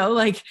musician,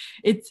 like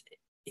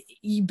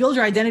you build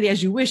your identity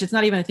as you wish. It's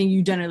not even a thing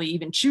you generally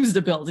even choose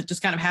to build. It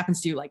just kind of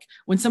happens to you. Like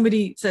when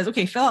somebody says,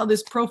 okay, fill out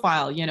this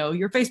profile,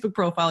 your Facebook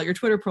profile, your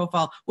Twitter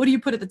profile, what do you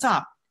put at the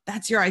top?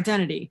 That's your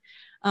identity.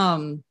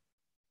 And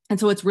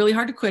so it's really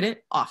hard to quit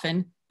it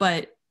often,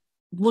 but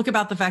look at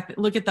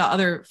the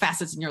other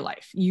facets in your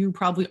life. You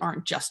probably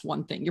aren't just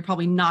one thing. You're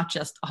probably not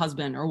just a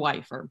husband or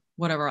wife or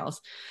whatever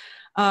else.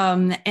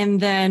 And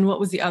then what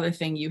was the other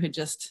thing you had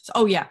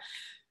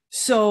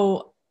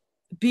so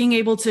being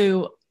able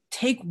to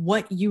take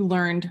what you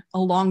learned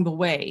along the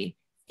way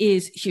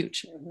is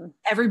huge. Mm-hmm.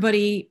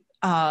 Everybody,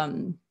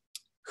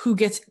 who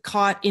gets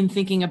caught in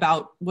thinking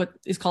about what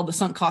is called the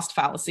sunk cost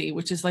fallacy,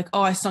 which is like,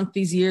 oh, I sunk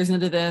these years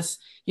into this,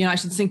 I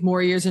should sink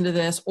more years into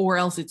this or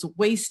else it's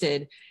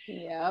wasted.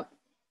 Yep.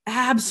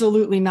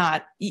 Absolutely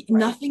not. Right.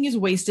 Nothing is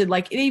wasted.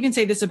 Like they even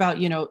say this about,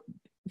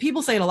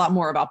 people say it a lot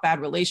more about bad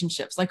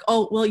relationships. Like,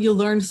 oh, well, you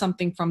learned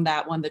something from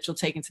that one that you'll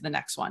take into the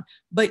next one.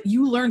 But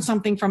you learn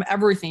something from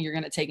everything you're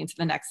going to take into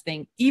the next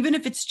thing, even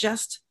if it's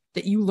just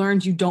that you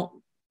learned you don't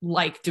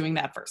like doing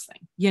that first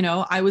thing.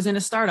 I was in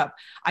a startup.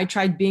 I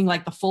tried being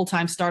like the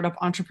full-time startup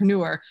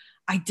entrepreneur.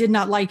 I did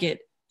not like it.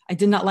 I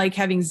did not like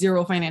having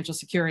zero financial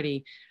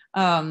security,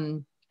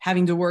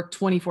 having to work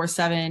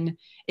 24/7.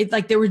 It's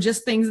like, there were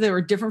just things that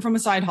were different from a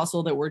side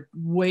hustle that were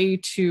way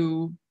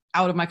too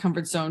out of my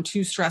comfort zone,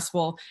 too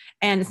stressful.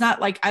 And it's not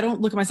like, I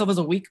don't look at myself as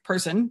a weak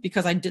person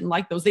because I didn't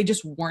like those. They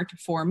just weren't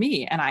for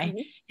me. And I,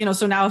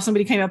 so now if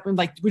somebody came up and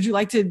like, would you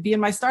like to be in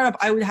my startup?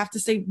 I would have to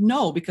say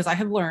no, because I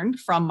have learned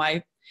from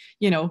my,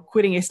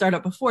 quitting a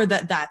startup before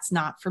that that's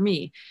not for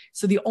me.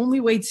 So the only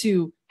way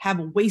to have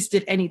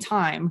wasted any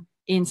time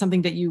in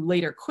something that you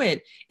later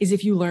quit is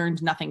if you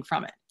learned nothing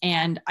from it.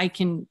 And I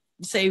can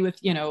say with,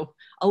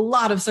 a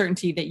lot of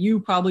certainty that you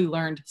probably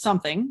learned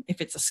something,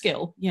 if it's a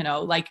skill,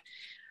 like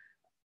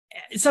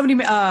somebody,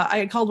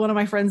 I called one of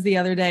my friends the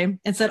other day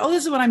and said, oh,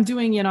 this is what I'm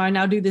doing. I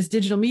now do this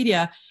digital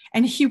media.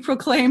 And he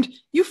proclaimed,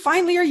 you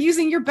finally are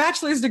using your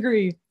bachelor's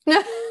degree.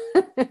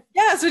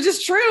 Yes, which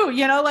is true.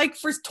 Like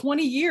for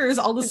 20 years,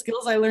 all the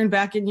skills I learned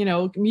back in,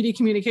 media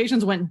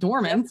communications went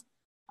dormant.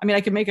 I mean,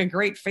 I could make a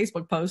great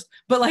Facebook post,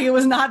 but like, it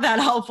was not that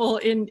helpful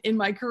in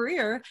my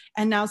career.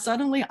 And now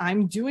suddenly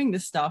I'm doing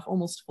this stuff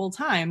almost full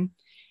time.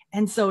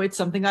 And so it's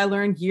something I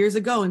learned years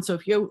ago. And so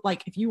if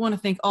you want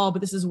to think, oh, but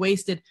this is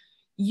wasted,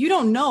 you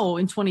don't know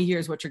in 20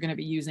 years what you're going to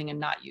be using and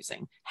not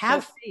using.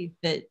 Have faith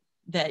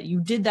that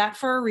you did that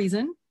for a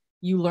reason.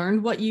 You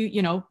learned what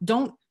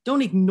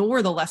don't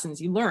ignore the lessons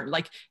you learned.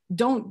 Like,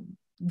 don't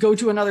go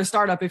to another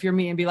startup if you're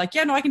me and be like,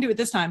 yeah, no, I can do it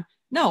this time.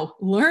 No,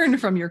 learn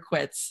from your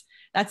quits.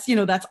 That's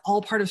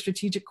all part of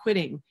strategic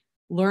quitting.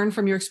 learn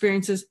from your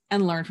experiences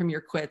and learn from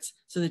your quits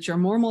so that you're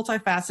more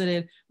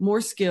multifaceted,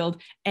 more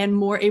skilled, and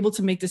more able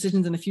to make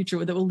decisions in the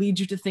future that will lead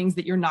you to things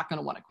that you're not going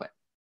to want to quit.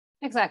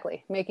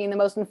 Exactly. Making the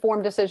most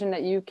informed decision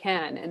that you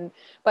can.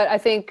 But I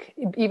think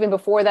even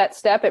before that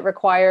step, it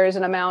requires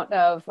an amount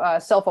of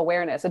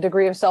self-awareness, a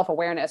degree of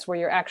self-awareness where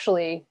you're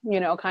actually,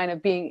 kind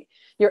of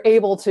you're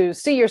able to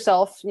see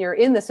yourself, you're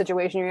in the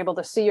situation, you're able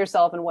to see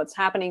yourself and what's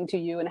happening to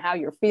you and how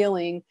you're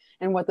feeling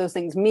and what those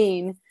things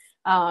mean.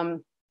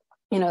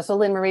 So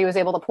Lynn Marie was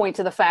able to point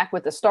to the fact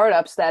with the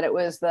startups that it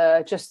was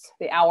just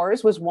the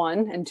hours was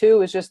one, and two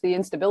was just the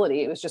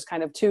instability. It was just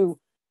kind of too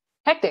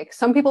hectic.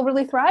 Some people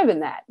really thrive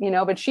in that,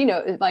 but she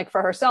knows, like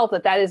for herself,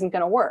 that isn't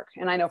going to work.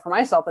 And I know for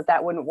myself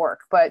that wouldn't work.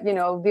 But,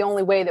 the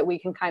only way that we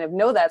can kind of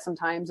know that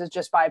sometimes is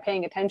just by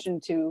paying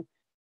attention to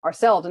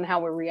ourselves and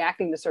how we're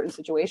reacting to certain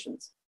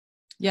situations.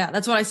 Yeah,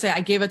 that's what I say. I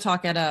gave a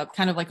talk at a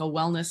kind of like a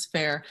wellness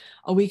fair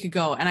a week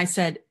ago. And I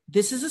said,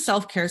 this is a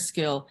self-care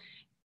skill,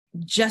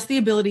 just the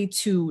ability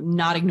to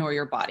not ignore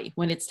your body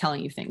when it's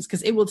telling you things,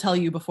 because it will tell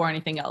you before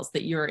anything else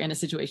that you're in a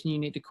situation you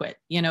need to quit.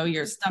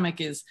 Your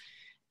stomach is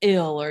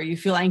ill or you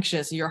feel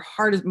anxious, your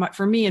heart is,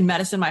 for me in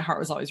medicine, my heart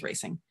was always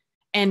racing.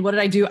 And what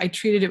did I do? I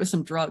treated it with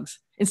some drugs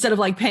instead of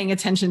like paying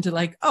attention to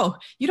like, oh,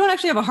 you don't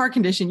actually have a heart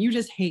condition. You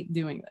just hate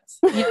doing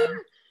this.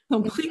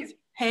 So please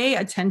pay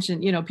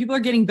attention. People are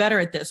getting better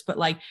at this, but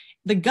like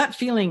the gut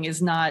feeling is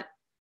not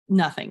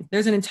nothing.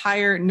 There's an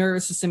entire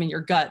nervous system in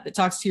your gut that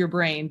talks to your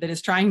brain that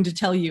is trying to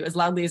tell you as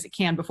loudly as it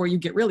can before you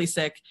get really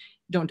sick,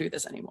 don't do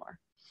this anymore.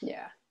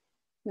 Yeah.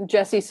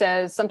 Jesse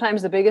says,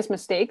 sometimes the biggest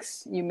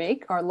mistakes you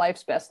make are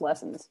life's best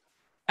lessons.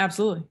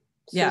 Absolutely.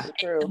 Yeah.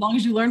 True. As long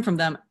as you learn from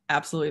them,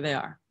 absolutely they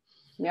are.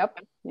 Yep.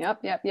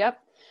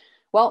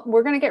 Well,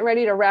 we're going to get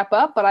ready to wrap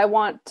up, but I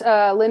want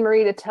Lynn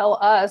Marie to tell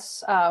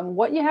us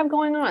what you have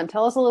going on.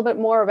 Tell us a little bit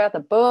more about the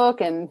book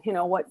and,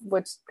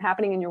 what's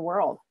happening in your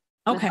world.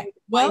 Okay.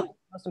 Well,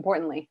 most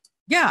importantly.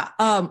 Yeah.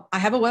 I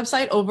have a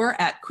website over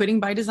at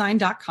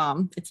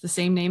quittingbydesign.com. It's the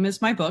same name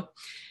as my book.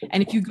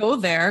 And if you go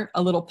there,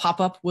 a little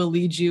pop-up will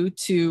lead you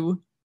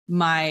to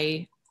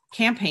my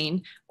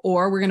campaign,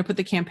 or we're going to put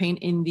the campaign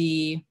in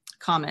the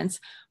comments.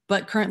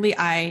 But currently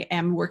I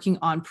am working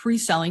on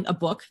pre-selling a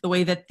book. The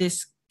way that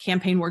this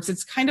campaign works,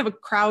 it's kind of a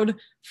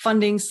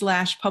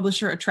crowdfunding /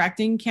 publisher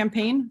attracting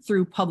campaign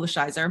through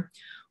Publishizer,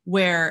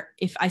 where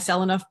if I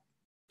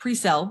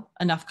pre-sell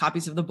enough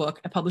copies of the book,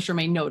 a publisher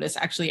may notice.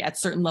 Actually, at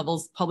certain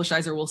levels,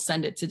 Publishizer will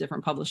send it to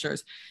different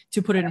publishers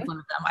to put it in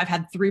front of them. I've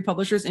had 3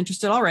 publishers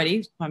interested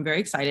already. So I'm very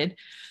excited.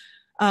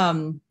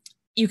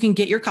 You can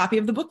get your copy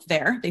of the book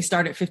there. They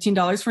start at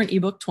 $15 for an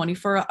ebook, $20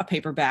 for a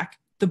paperback.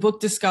 The book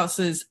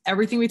discusses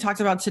everything we talked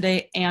about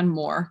today and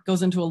more,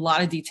 goes into a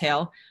lot of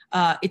detail.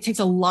 It takes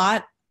a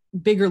lot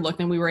bigger look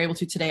than we were able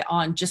to today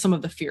on just some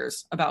of the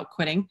fears about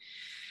quitting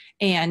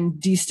and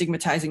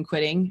destigmatizing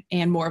quitting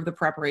and more of the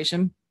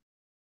preparation.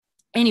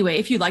 Anyway,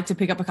 if you'd like to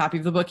pick up a copy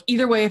of the book,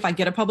 either way, if I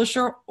get a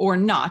publisher or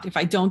not, if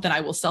I don't, then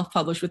I will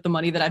self-publish with the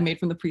money that I've made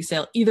from the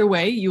pre-sale. Either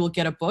way, you will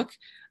get a book.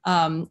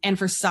 And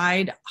for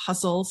Side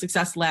Hustle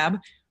Success Lab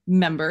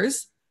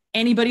members,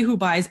 anybody who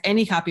buys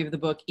any copy of the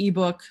book,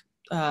 ebook,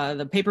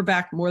 the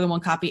paperback, more than one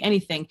copy,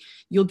 anything,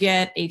 you'll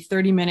get a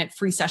 30-minute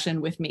free session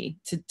with me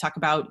to talk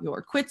about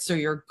your quits or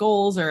your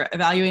goals or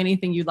evaluate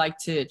anything you'd like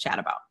to chat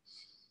about.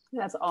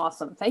 That's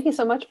awesome. Thank you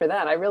so much for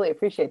that. I really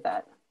appreciate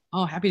that.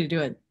 Oh, happy to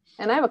do it.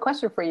 And I have a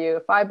question for you.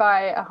 If I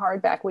buy a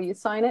hardback, will you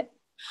sign it?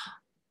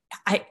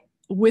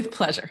 With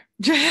pleasure.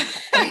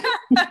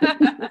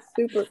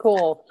 Super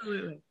cool.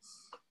 Absolutely.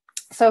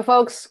 So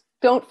folks,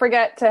 don't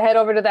forget to head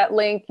over to that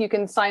link. You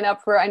can sign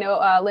up for, I know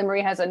Lynn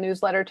Marie has a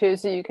newsletter too,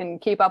 so you can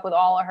keep up with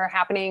all of her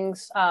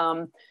happenings.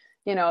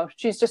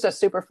 She's just a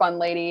super fun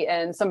lady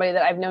and somebody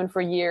that I've known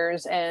for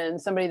years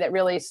and somebody that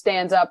really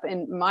stands up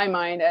in my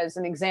mind as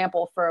an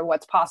example for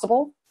what's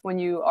possible when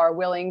you are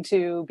willing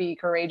to be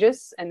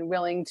courageous and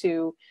willing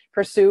to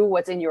pursue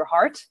what's in your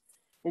heart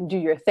and do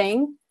your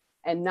thing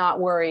and not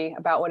worry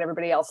about what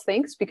everybody else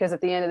thinks, because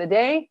at the end of the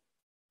day,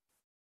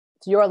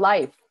 it's your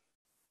life.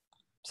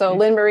 So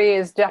Lynn Marie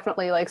is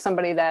definitely like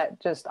somebody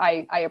that just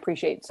I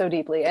appreciate so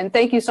deeply. And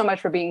thank you so much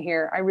for being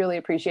here. I really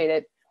appreciate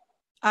it.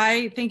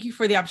 I thank you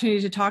for the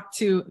opportunity to talk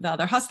to the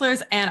other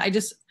hustlers. And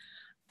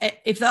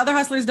if the other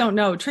hustlers don't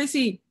know,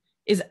 Tracey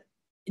is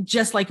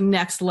just like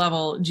next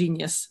level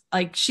genius.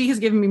 Like, she has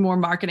given me more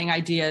marketing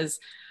ideas.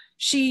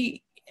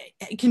 She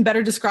can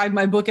better describe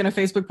my book in a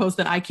Facebook post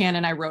than I can,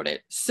 and I wrote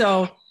it.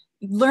 So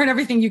learn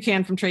everything you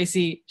can from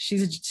Tracey.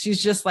 She's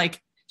just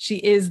like, she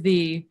is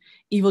the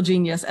evil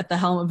genius at the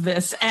helm of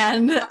this.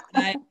 And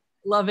I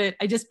love it.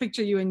 I just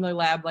picture you in the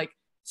lab, like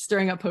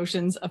stirring up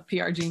potions of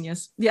PR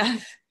genius. Yeah.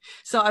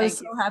 So I was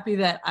so happy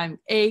that I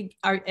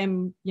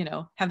am,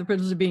 have the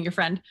privilege of being your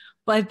friend,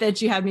 but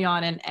that you had me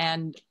on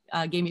and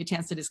gave me a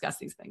chance to discuss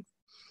these things.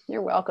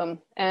 You're welcome.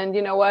 And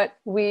you know what?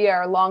 We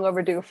are long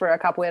overdue for a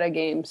capoeira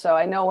game. So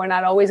I know we're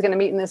not always going to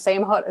meet in the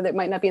same hut. That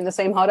might not be in the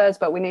same hutas,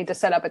 but we need to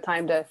set up a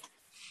time to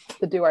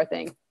do our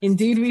thing.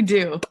 Indeed we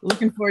do.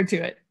 Looking forward to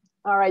it.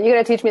 All right. You got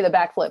to teach me the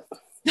backflip.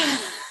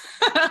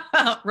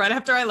 Right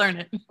after I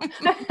learn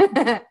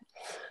it.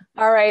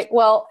 All right.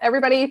 Well,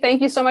 everybody,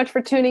 thank you so much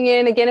for tuning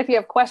in. Again, if you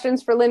have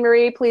questions for Lynn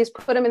Marie, please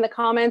put them in the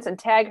comments and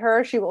tag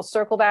her. She will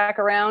circle back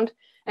around.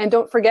 And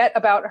don't forget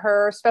about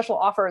her special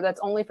offer that's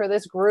only for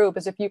this group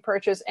is if you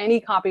purchase any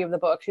copy of the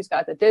book. She's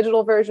got the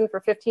digital version for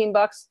 15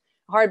 bucks,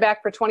 hardback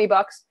for 20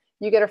 bucks.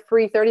 You get a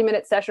free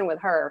 30-minute session with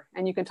her,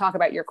 and you can talk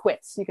about your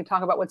quits. You can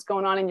talk about what's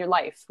going on in your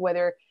life,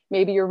 whether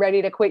maybe you're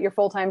ready to quit your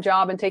full-time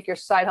job and take your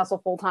side hustle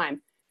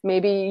full-time.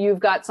 Maybe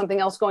you've got something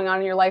else going on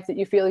in your life that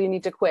you feel you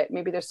need to quit.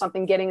 Maybe there's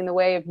something getting in the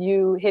way of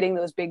you hitting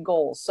those big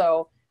goals.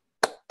 So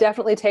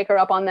definitely take her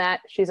up on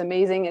that. She's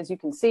amazing, as you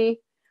can see.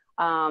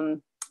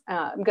 I'm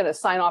going to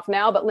sign off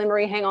now, but Lynn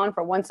Marie, hang on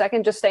for 1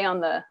 second. Just stay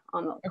on the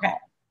Okay. call.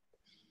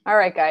 All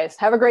right, guys.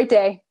 Have a great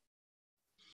day.